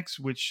prize picks,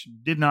 which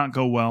did not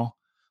go well.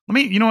 Let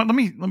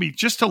me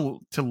just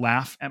to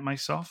laugh at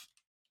myself.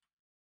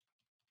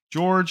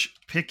 George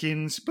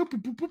Pickens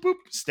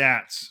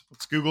stats.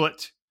 Let's Google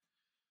it.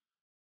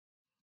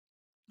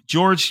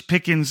 George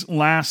Pickens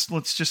last,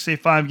 let's just say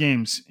 5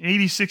 games.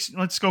 86,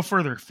 let's go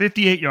further.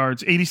 58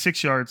 yards,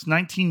 86 yards,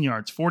 19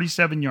 yards,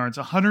 47 yards,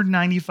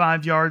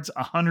 195 yards,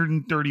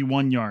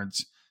 131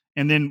 yards.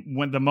 And then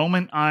when the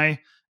moment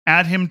I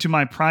add him to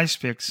my prize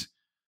picks,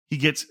 he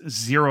gets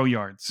 0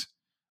 yards.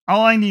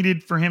 All I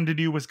needed for him to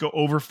do was go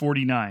over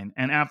 49.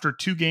 And after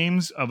 2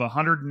 games of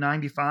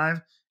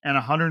 195 and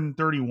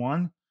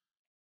 131,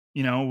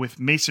 with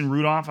Mason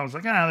Rudolph, I was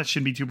like, that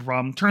shouldn't be too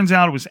problem. Turns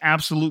out it was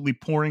absolutely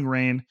pouring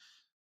rain.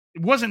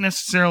 It wasn't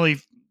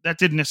necessarily, that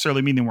didn't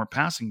necessarily mean they weren't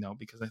passing though,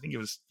 because I think it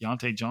was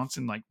Deontay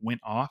Johnson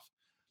went off.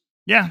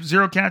 Yeah,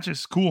 0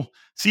 catches. Cool.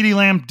 CeeDee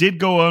Lamb did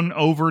go on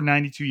over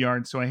 92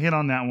 yards, so I hit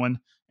on that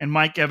one. And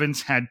Mike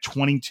Evans had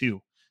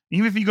 22.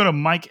 Even if you go to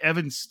Mike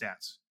Evans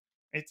stats,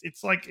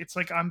 it's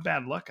like I'm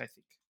bad luck, I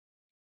think.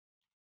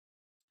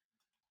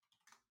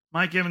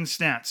 Mike Evans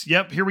stats.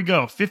 Yep, here we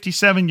go.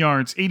 57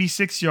 yards,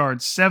 86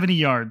 yards, 70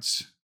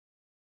 yards,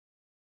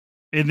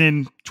 and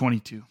then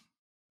 22.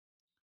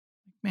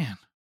 Man.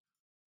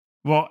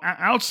 Well,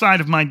 outside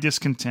of my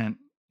discontent,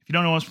 if you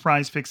don't know what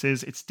Prize Picks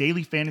is, it's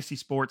daily fantasy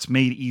sports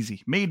made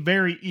easy. Made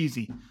very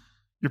easy.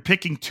 You're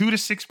picking 2 to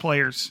 6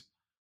 players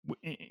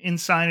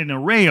inside an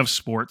array of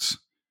sports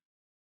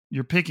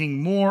You're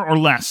picking more or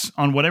less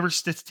on whatever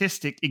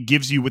statistic it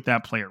gives you with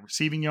that player.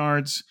 Receiving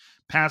yards,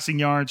 passing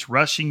yards,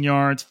 rushing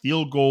yards,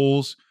 field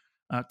goals,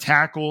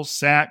 tackles,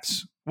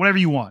 sacks, whatever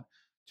you want.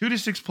 2 to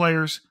 6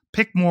 players,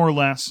 pick more or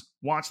less,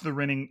 watch the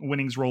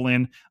winnings roll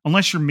in.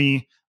 Unless you're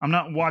me, I'm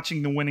not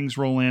watching the winnings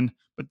roll in,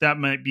 but that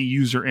might be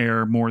user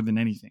error more than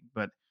anything.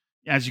 But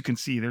as you can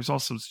see, there's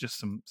also just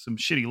some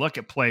shitty luck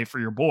at play for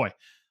your boy.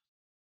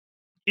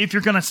 If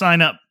you're going to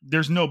sign up,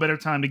 there's no better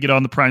time to get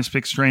on the Prize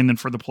Picks train than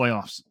for the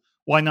playoffs.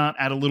 Why not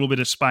add a little bit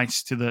of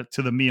spice to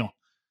the meal?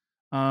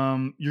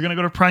 You're going to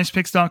go to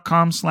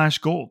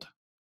prizepicks.com/gold.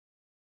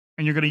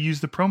 And you're going to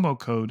use the promo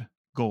code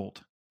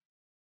GOLD.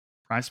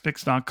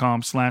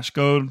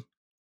 prizepicks.com/gold.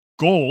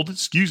 Gold,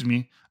 excuse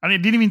me. I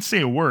didn't even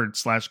say a word,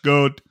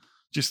 /gold.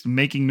 Just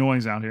making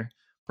noise out here.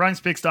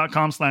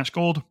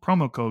 prizepicks.com/gold.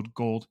 Promo code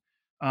GOLD.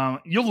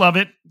 You'll love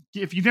it.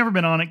 If you've never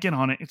been on it, get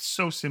on it. It's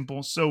so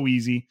simple, so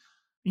easy.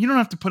 You don't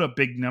have to put up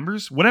big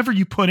numbers. Whatever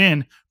you put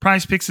in,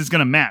 Prize Picks is going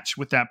to match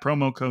with that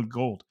promo code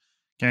GOLD.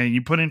 Okay,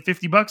 you put in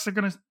 $50, they're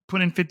going to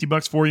put in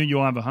 $50 for you.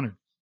 You'll have 100.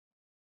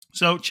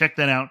 So check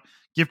that out.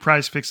 Give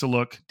Prize Picks a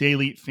look.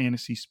 Daily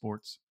fantasy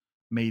sports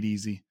made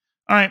easy.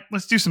 All right,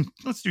 let's do some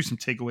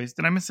takeaways.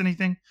 Did I miss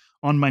anything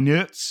on my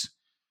notes?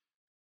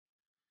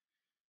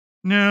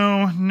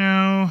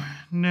 No.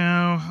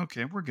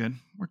 Okay, we're good.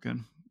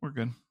 All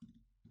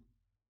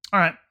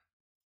right.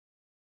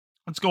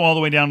 Let's go all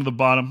the way down to the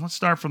bottom. Let's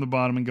start from the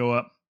bottom and go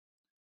up.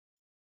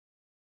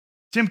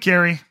 Tim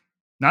Carey.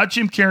 Not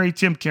Jim Carrey,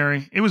 Tim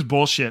Carey. It was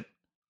bullshit.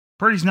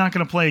 Purdy's not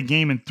going to play a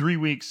game in 3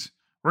 weeks.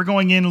 We're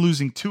going in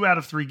losing 2 out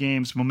of 3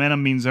 games.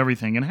 Momentum means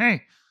everything. And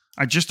hey,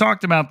 I just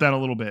talked about that a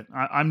little bit.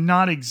 I'm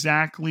not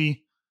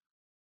exactly...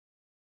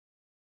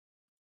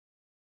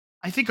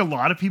 I think a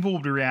lot of people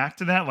would react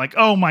to that like,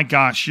 oh my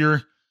gosh,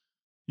 you're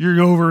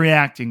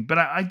overreacting. But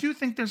I do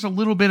think there's a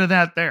little bit of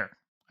that there.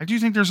 Now,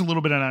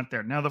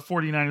 the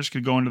 49ers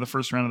could go into the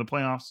first round of the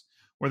playoffs,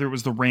 whether it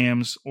was the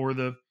Rams or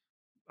the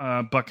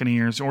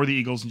Buccaneers or the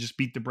Eagles, and just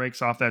beat the brakes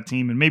off that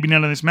team. And maybe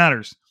none of this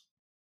matters.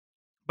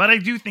 But I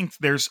do think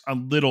there's a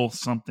little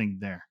something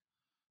there.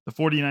 The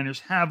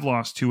 49ers have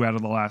lost 2 out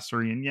of the last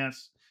 3. And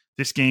yes,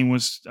 this game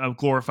was a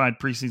glorified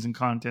preseason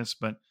contest,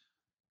 but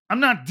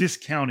I'm not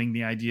discounting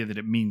the idea that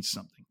it means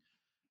something.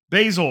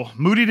 Basil,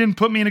 Moody didn't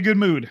put me in a good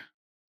mood.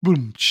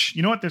 Boom.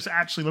 You know what?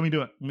 Let me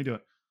do it.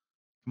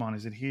 Come on,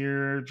 is it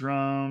here?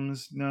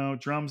 Drums. No,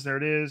 drums. There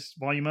it is.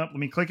 Volume up. Let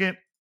me click it.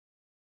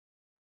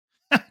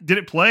 Did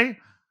it play?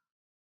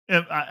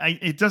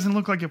 It doesn't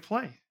look like it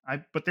play.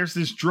 But there's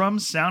this drum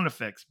sound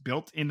effects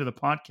built into the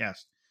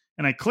podcast.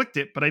 And I clicked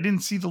it, but I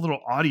didn't see the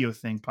little audio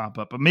thing pop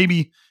up. But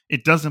maybe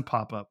it doesn't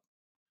pop up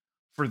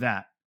for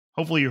that.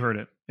 Hopefully you heard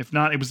it. If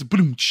not, it was a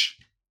boom.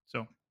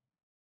 So,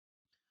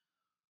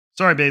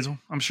 sorry, Basil.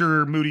 I'm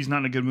sure Moody's not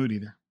in a good mood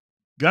either.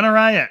 Gunnar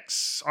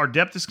IX. Our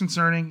depth is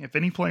concerning. If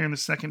any player in the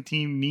second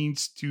team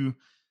needs to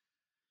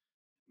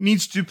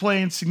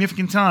play in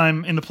significant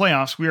time in the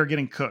playoffs, we are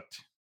getting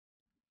cooked.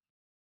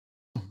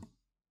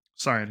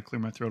 Sorry, I had to clear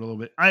my throat a little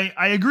bit. I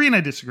agree and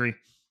I disagree.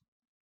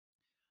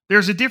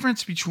 There's a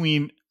difference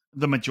between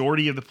the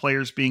majority of the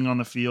players being on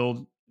the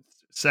field,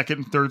 second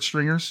and third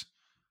stringers,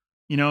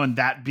 and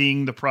that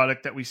being the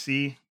product that we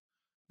see,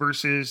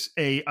 versus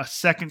a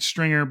second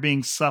stringer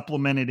being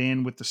supplemented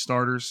in with the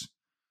starters.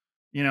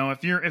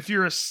 If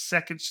you're a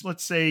second,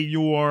 let's say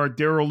you are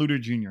Darrell Luter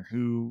Jr.,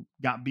 who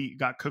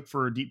got cooked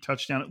for a deep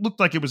touchdown. It looked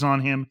like it was on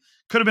him.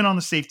 Could have been on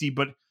the safety,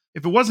 but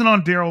if it wasn't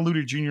on Darrell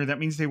Luter Jr., that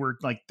means they were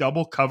like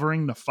double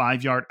covering the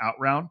 5-yard out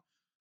route.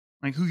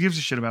 Like, who gives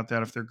a shit about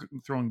that if they're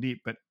throwing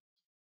deep? But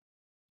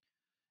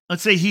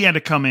let's say he had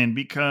to come in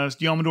because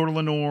Diamador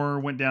Lenore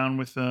went down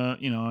with a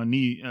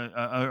knee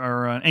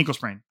or an ankle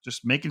sprain.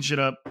 Just making shit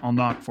up. I'll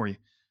knock for you.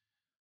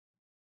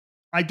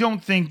 I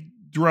don't think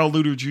Darrell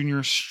Luter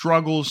Jr.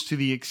 struggles to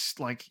the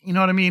you know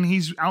what I mean?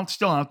 He's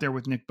still out there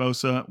with Nick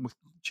Bosa, with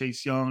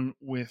Chase Young,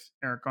 with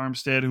Eric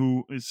Armstead,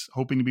 who is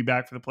hoping to be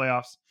back for the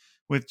playoffs,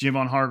 with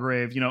Javon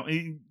Hargrave.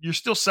 You're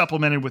still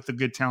supplemented with the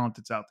good talent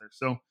that's out there.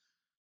 So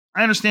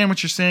I understand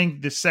what you're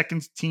saying. The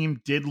second team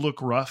did look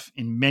rough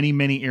in many,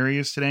 many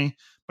areas today,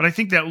 but I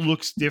think that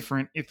looks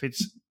different if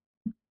it's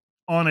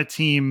on a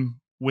team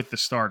with the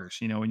starters,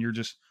 and you're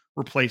just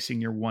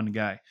replacing your one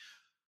guy.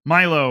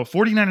 Milo,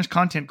 49ers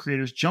content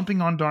creators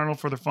jumping on Darnold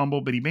for the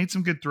fumble, but he made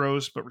some good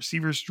throws, but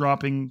receivers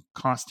dropping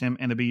cost him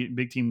and the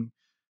big team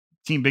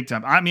big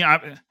time. I mean,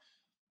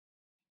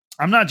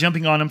 I'm not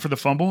jumping on him for the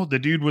fumble. The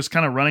dude was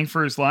kind of running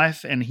for his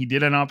life, and he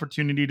did an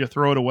opportunity to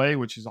throw it away,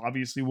 which is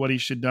obviously what he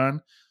should have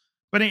done.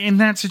 But in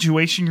that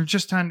situation, you're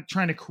just trying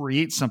to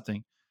create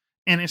something.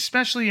 And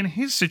especially in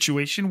his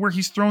situation where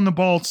he's thrown the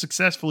ball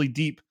successfully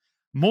deep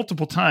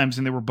multiple times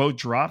and they were both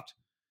dropped.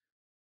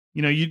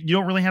 You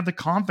don't really have the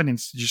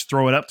confidence to just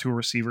throw it up to a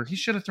receiver. He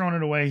should have thrown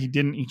it away. He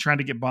didn't. He tried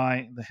to get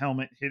by the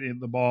helmet, hit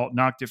the ball,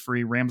 knocked it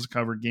free. Rams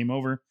covered, game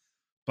over.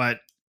 But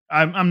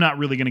I'm not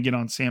really going to get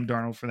on Sam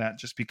Darnold for that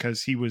just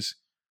because the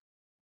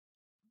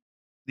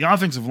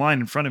offensive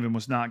line in front of him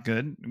was not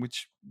good,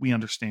 which we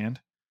understand.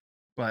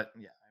 But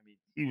yeah, I mean,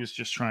 he was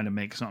just trying to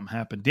make something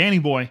happen. Danny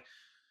Boy,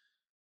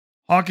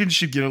 Hawkins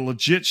should get a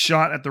legit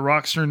shot at the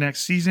roster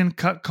next season,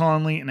 cut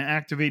Conley, and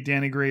activate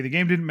Danny Gray. The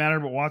game didn't matter,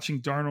 but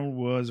watching Darnold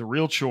was a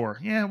real chore.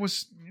 Yeah, it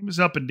was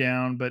up and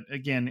down, but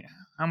again,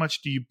 how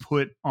much do you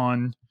put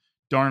on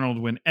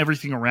Darnold when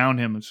everything around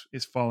him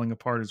is falling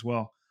apart as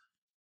well?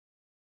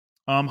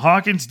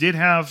 Hawkins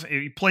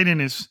he played in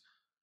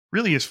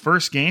his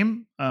first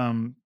game.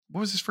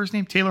 What was his first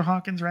name? Taylor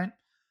Hawkins, right?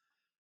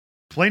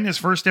 Played in his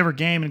first ever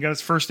game and got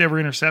his first ever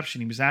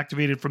interception. He was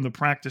activated from the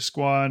practice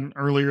squad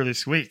earlier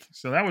this week.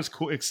 So that was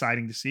cool,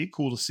 exciting to see,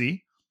 cool to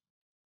see.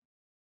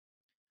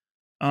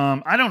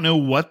 I don't know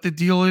what the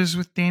deal is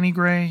with Danny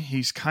Gray.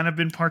 He's kind of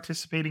been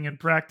participating in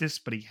practice,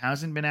 but he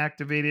hasn't been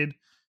activated.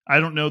 I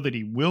don't know that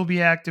he will be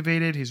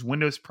activated. His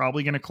window is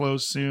probably going to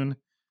close soon.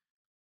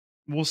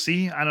 We'll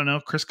see. I don't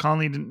know. Chris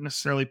Conley didn't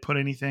necessarily put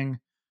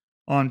anything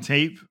on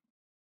tape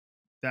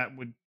that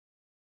would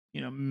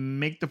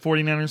make the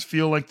 49ers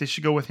feel like they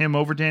should go with him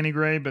over Danny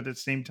Gray, but at the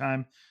same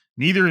time,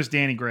 neither is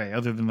Danny Gray,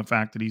 other than the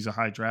fact that he's a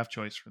high draft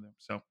choice for them.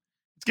 So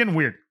it's getting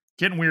weird.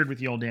 Getting weird with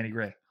the old Danny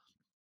Gray.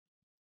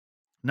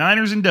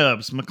 Niners and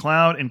Dubs.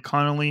 McLeod and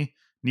Connolly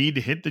need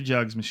to hit the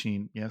jugs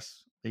machine.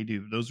 Yes, they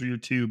do. Those are your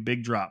two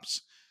big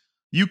drops.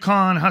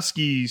 UConn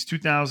Huskies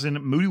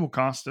 2000. Moody will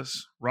cost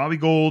us. Robbie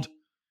Gould.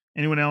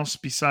 Anyone else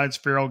besides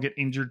Farrell get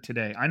injured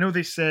today? I know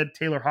they said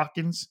Taylor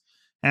Hawkins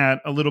had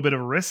a little bit of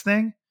a wrist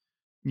thing.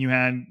 You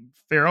had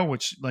Farrell,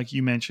 which, like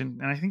you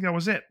mentioned, and I think that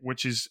was it,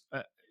 which is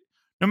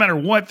no matter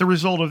what the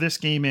result of this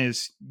game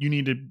is, you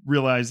need to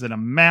realize that a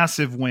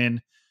massive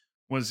win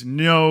was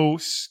no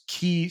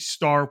key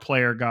star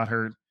player got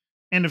hurt.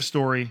 End of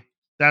story.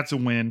 That's a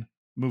win.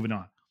 Moving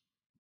on.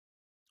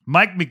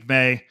 Mike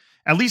McVay,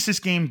 at least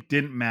this game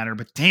didn't matter,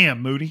 but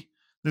damn, Moody.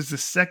 This is the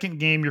second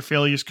game your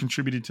failures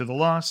contributed to the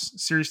loss.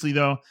 Seriously,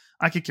 though,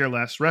 I could care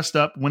less. Rest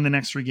up, win the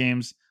next 3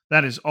 games.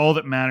 That is all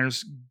that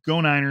matters.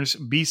 Go Niners.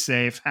 Be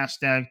safe.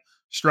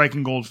 #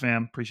 Striking Gold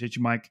fam. Appreciate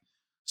you, Mike.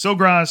 So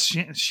Graz,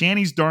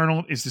 Shanny's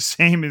Darnold is the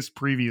same as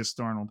previous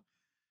Darnold.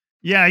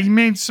 Yeah, he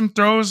made some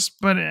throws,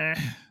 but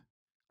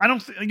I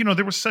don't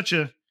there was such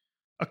a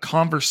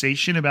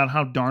conversation about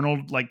how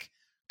Darnold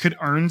could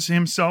earn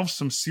himself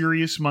some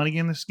serious money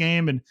in this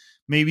game and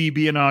maybe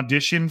be an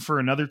audition for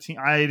another team.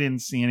 I didn't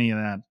see any of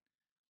that.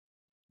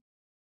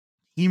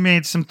 He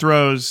made some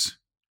throws.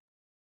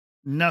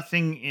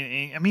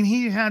 Nothing. I mean,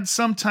 he had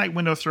some tight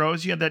window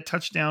throws. You had that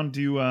touchdown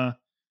to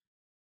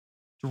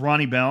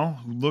Ronnie Bell,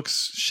 who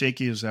looks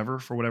shaky as ever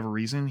for whatever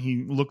reason.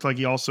 He looked like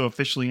he also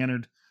officially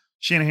entered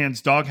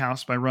Shanahan's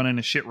doghouse by running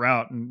a shit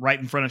route and right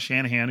in front of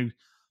Shanahan, who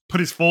put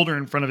his folder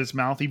in front of his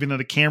mouth, even though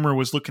the camera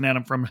was looking at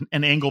him from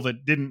an angle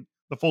that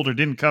the folder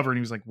didn't cover. And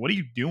he was like, "What are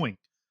you doing?"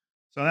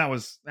 So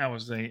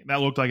that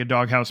looked like a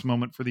doghouse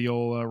moment for the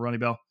old Ronnie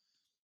Bell.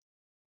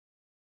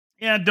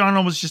 Yeah,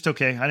 Darnold was just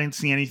okay. I didn't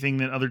see anything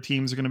that other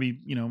teams are going to be,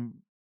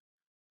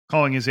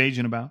 calling his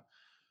agent about.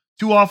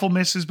 2 awful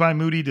misses by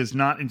Moody does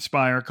not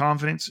inspire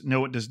confidence.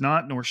 No, it does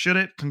not, nor should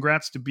it.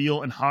 Congrats to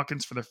Beal and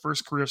Hawkins for their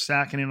first career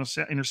sack and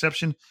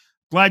interception.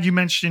 Glad you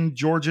mentioned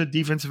Georgia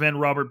defensive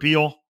end Robert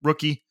Beal,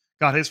 rookie,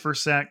 got his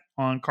first sack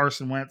on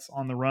Carson Wentz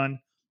on the run.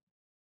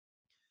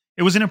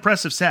 It was an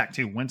impressive sack,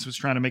 too. Wentz was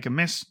trying to make a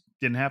miss.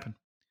 Didn't happen.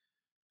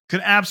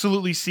 Could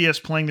absolutely see us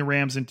playing the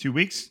Rams in 2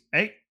 weeks.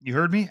 Hey, you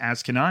heard me,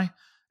 as can I.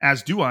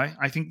 As do I.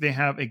 I think they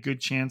have a good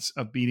chance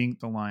of beating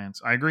the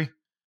Lions. I agree.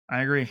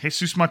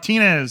 Jesus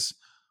Martinez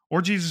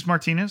or Jesus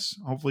Martinez.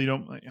 Hopefully you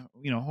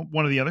don't,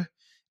 one or the other.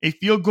 A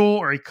field goal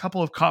or a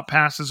couple of caught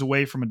passes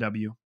away from a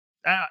W.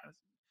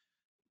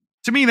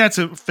 To me, that's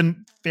a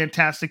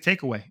fantastic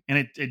takeaway.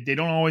 And they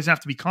don't always have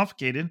to be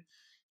complicated.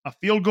 A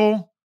field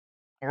goal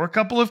or a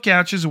couple of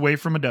catches away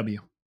from a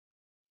W.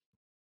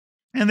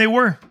 And they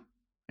were.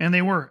 And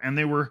they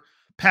were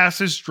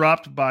passes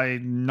dropped by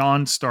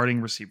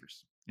non-starting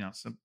receivers.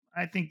 So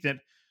I think that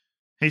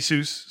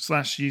Jesus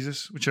 /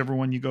 Jesus, whichever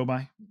one you go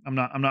by, I'm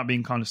not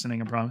being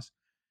condescending, I promise.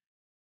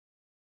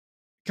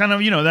 Kind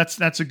of,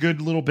 that's a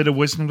good little bit of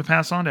wisdom to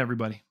pass on to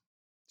everybody.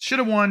 Should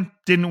have won,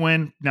 didn't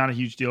win, not a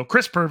huge deal.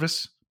 Chris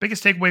Purvis,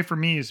 biggest takeaway for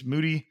me is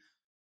Moody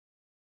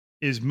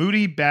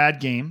bad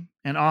game,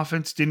 and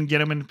offense didn't get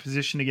him in a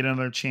position to get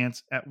another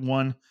chance at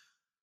one.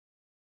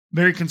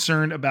 Very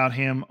concerned about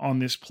him on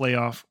this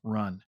playoff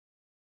run.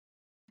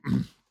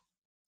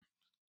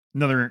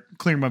 Another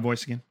clearing my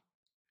voice again.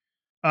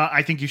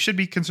 I think you should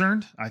be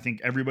concerned. I think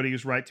everybody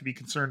is right to be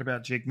concerned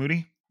about Jake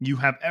Moody. You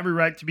have every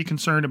right to be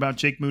concerned about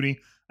Jake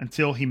Moody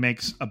until he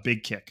makes a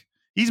big kick.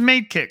 He's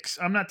made kicks.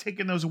 I'm not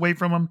taking those away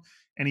from him.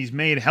 And he's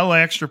made hella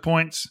extra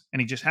points.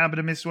 And he just happened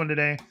to miss one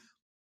today.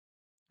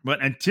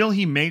 But until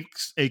he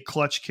makes a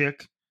clutch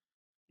kick,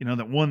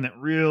 that one that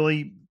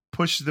really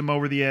pushes them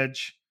over the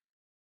edge,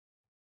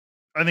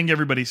 I think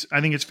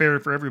it's fair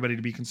for everybody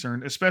to be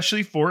concerned,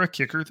 especially for a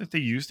kicker that they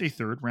used a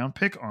 3rd round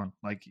pick on.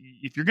 Like,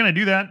 if you're going to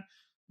do that,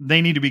 they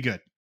need to be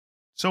good.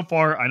 So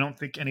far, I don't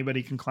think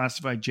anybody can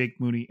classify Jake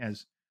Moody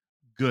as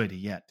good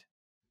yet.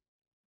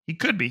 He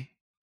could be.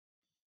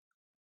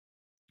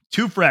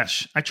 Too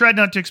fresh. I tried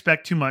not to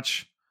expect too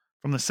much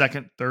from the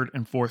 2nd, 3rd,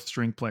 and 4th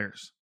string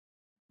players.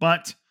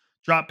 But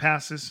drop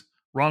passes,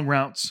 wrong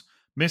routes,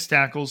 missed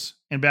tackles,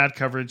 and bad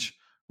coverage.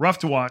 Rough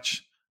to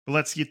watch, but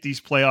let's get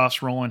these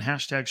playoffs rolling.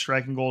 Hashtag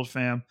Striking Gold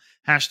fam.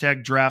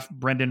 Hashtag draft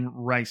Brendan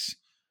Rice.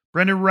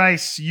 Brendan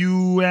Rice,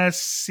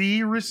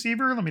 USC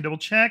receiver. Let me double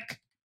check.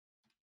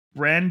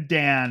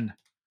 Brendan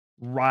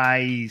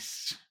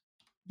Rice.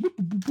 Boop,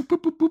 boop, boop,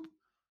 boop, boop, boop.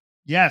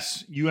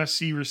 Yes,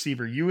 USC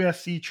receiver.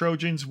 USC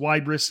Trojans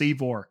wide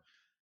receiver.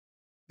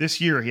 This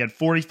year, he had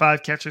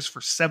 45 catches for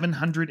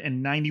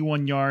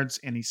 791 yards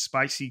and a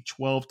spicy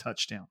 12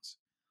 touchdowns.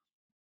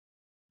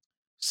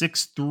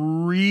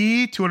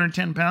 6'3",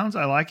 210 pounds.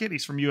 I like it.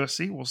 He's from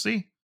USC. We'll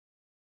see.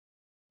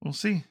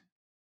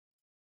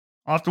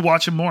 I'll have to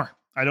watch him more.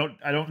 I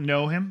don't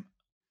know him.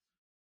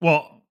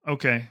 Well,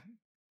 okay.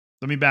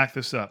 Let me back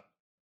this up.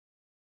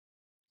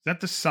 Is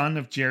that the son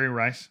of Jerry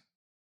Rice?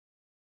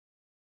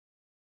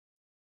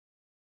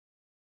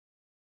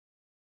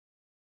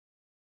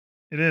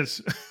 It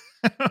is.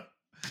 I'm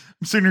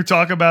sitting here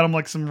talking about him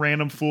like some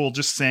random fool,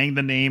 just saying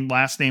the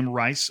last name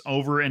Rice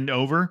over and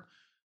over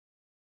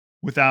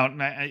without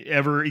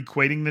ever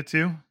equating the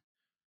two.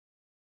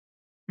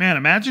 Man,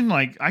 imagine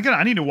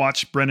I need to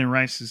watch Brendan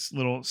Rice's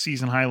little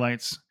season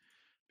highlights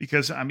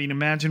because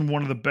imagine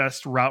one of the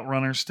best route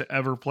runners to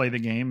ever play the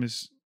game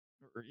it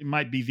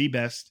might be the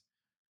best,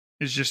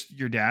 is just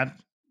your dad.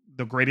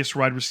 The greatest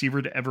wide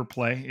receiver to ever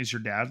play is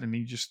your dad, and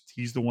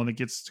he's the one that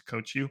gets to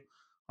coach you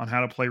on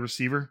how to play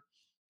receiver.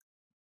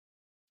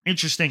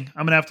 Interesting.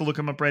 I'm going to have to look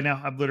him up right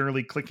now. I'm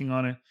literally clicking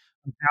on it.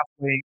 I'm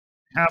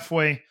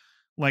halfway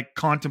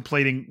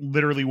contemplating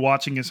literally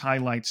watching his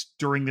highlights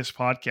during this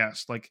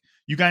podcast. Like,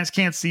 you guys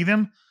can't see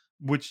them,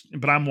 but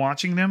I'm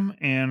watching them,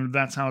 and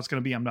that's how it's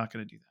going to be. I'm not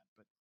going to do that,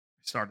 but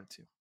I started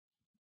to.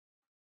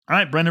 All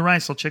right, Brendan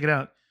Rice. I'll check it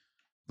out.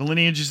 The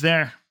lineage is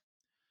there.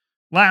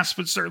 Last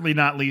but certainly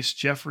not least,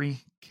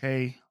 Jeffrey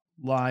K.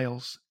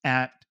 Lyles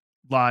at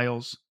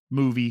Lyles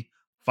Movie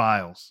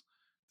Files.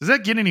 Does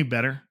that get any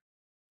better?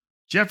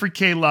 Jeffrey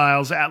K.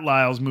 Lyles at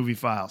Lyles Movie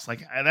Files.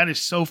 That is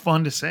so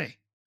fun to say.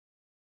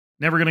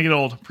 Never going to get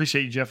old.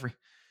 Appreciate you, Jeffrey.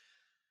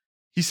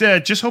 He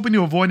said, just hoping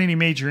to avoid any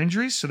major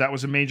injuries. So that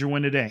was a major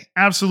win today.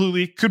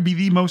 Absolutely. It could be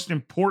the most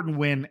important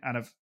win out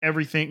of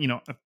everything.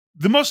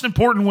 The most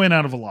important win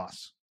out of a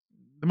loss.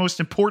 The most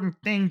important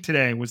thing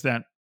today was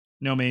that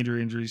no major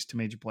injuries to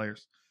major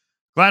players.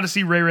 Glad to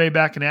see Ray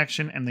back in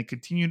action and the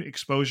continued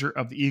exposure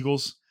of the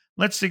Eagles.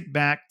 Let's sit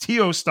back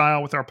T.O.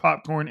 style with our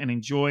popcorn and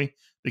enjoy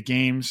the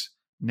games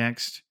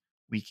next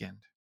weekend.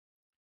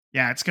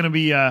 Yeah, it's going to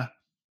be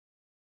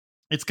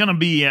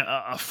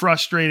a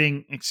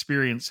frustrating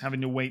experience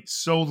having to wait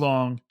so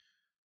long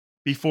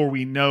before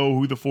we know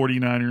who the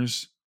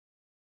 49ers,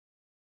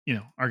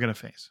 are going to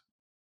face.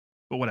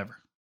 But whatever.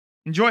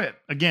 Enjoy it.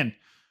 Again,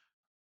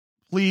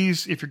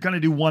 please, if you're going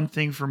to do one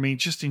thing for me,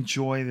 just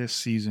enjoy this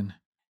season.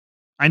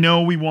 I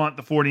know we want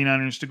the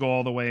 49ers to go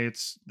all the way.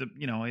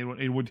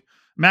 It would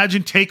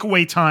imagine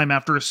takeaway time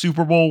after a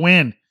Super Bowl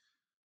win.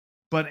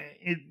 But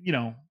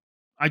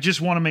I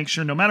just want to make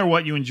sure no matter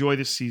what, you enjoy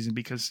this season,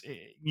 because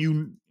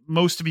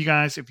most of you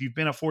guys, if you've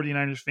been a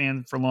 49ers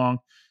fan for long,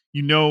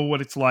 you know what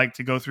it's like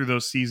to go through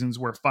those seasons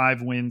where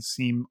 5 wins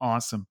seem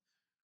awesome.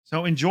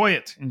 So enjoy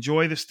it.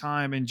 Enjoy this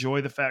time. Enjoy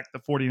the fact the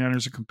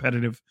 49ers are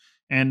competitive,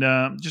 and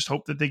just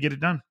hope that they get it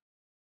done.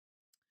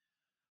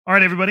 All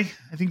right, everybody.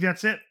 I think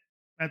that's it.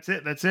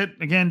 That's it.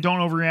 Again, don't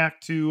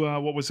overreact to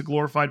what was a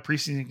glorified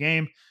preseason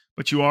game,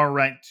 but you are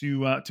right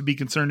to be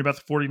concerned about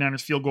the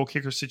 49ers field goal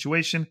kicker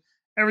situation.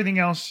 Everything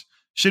else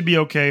should be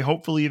okay.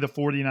 Hopefully the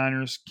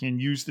 49ers can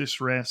use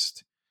this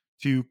rest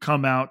to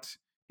come out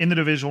in the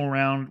divisional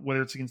round,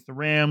 whether it's against the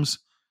Rams,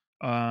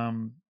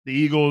 the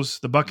Eagles,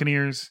 the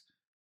Buccaneers,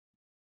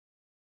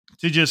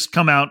 to just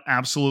come out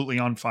absolutely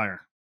on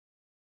fire.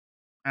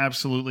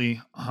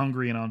 Absolutely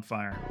hungry and on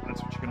fire.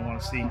 That's what you're going to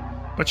want to see.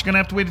 But you're going to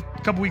have to wait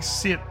a couple weeks to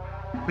see it.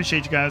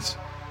 Appreciate you guys.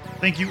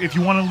 Thank you. If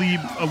you want to leave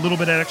a little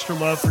bit of extra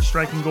love for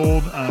Striking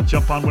Gold,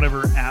 jump on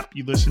whatever app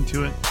you listen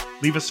to it.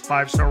 Leave us a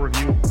 5-star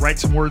review. Write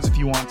some words if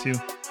you want to.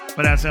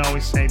 But as I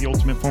always say, the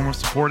ultimate form of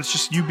support is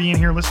just you being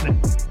here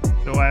listening.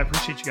 So I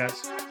appreciate you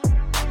guys.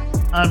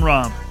 I'm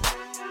Rob.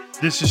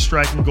 This is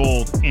Striking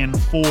Gold. And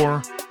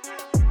for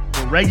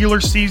the regular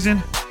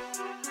season,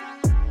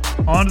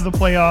 on to the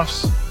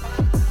playoffs,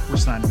 we're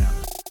signing out.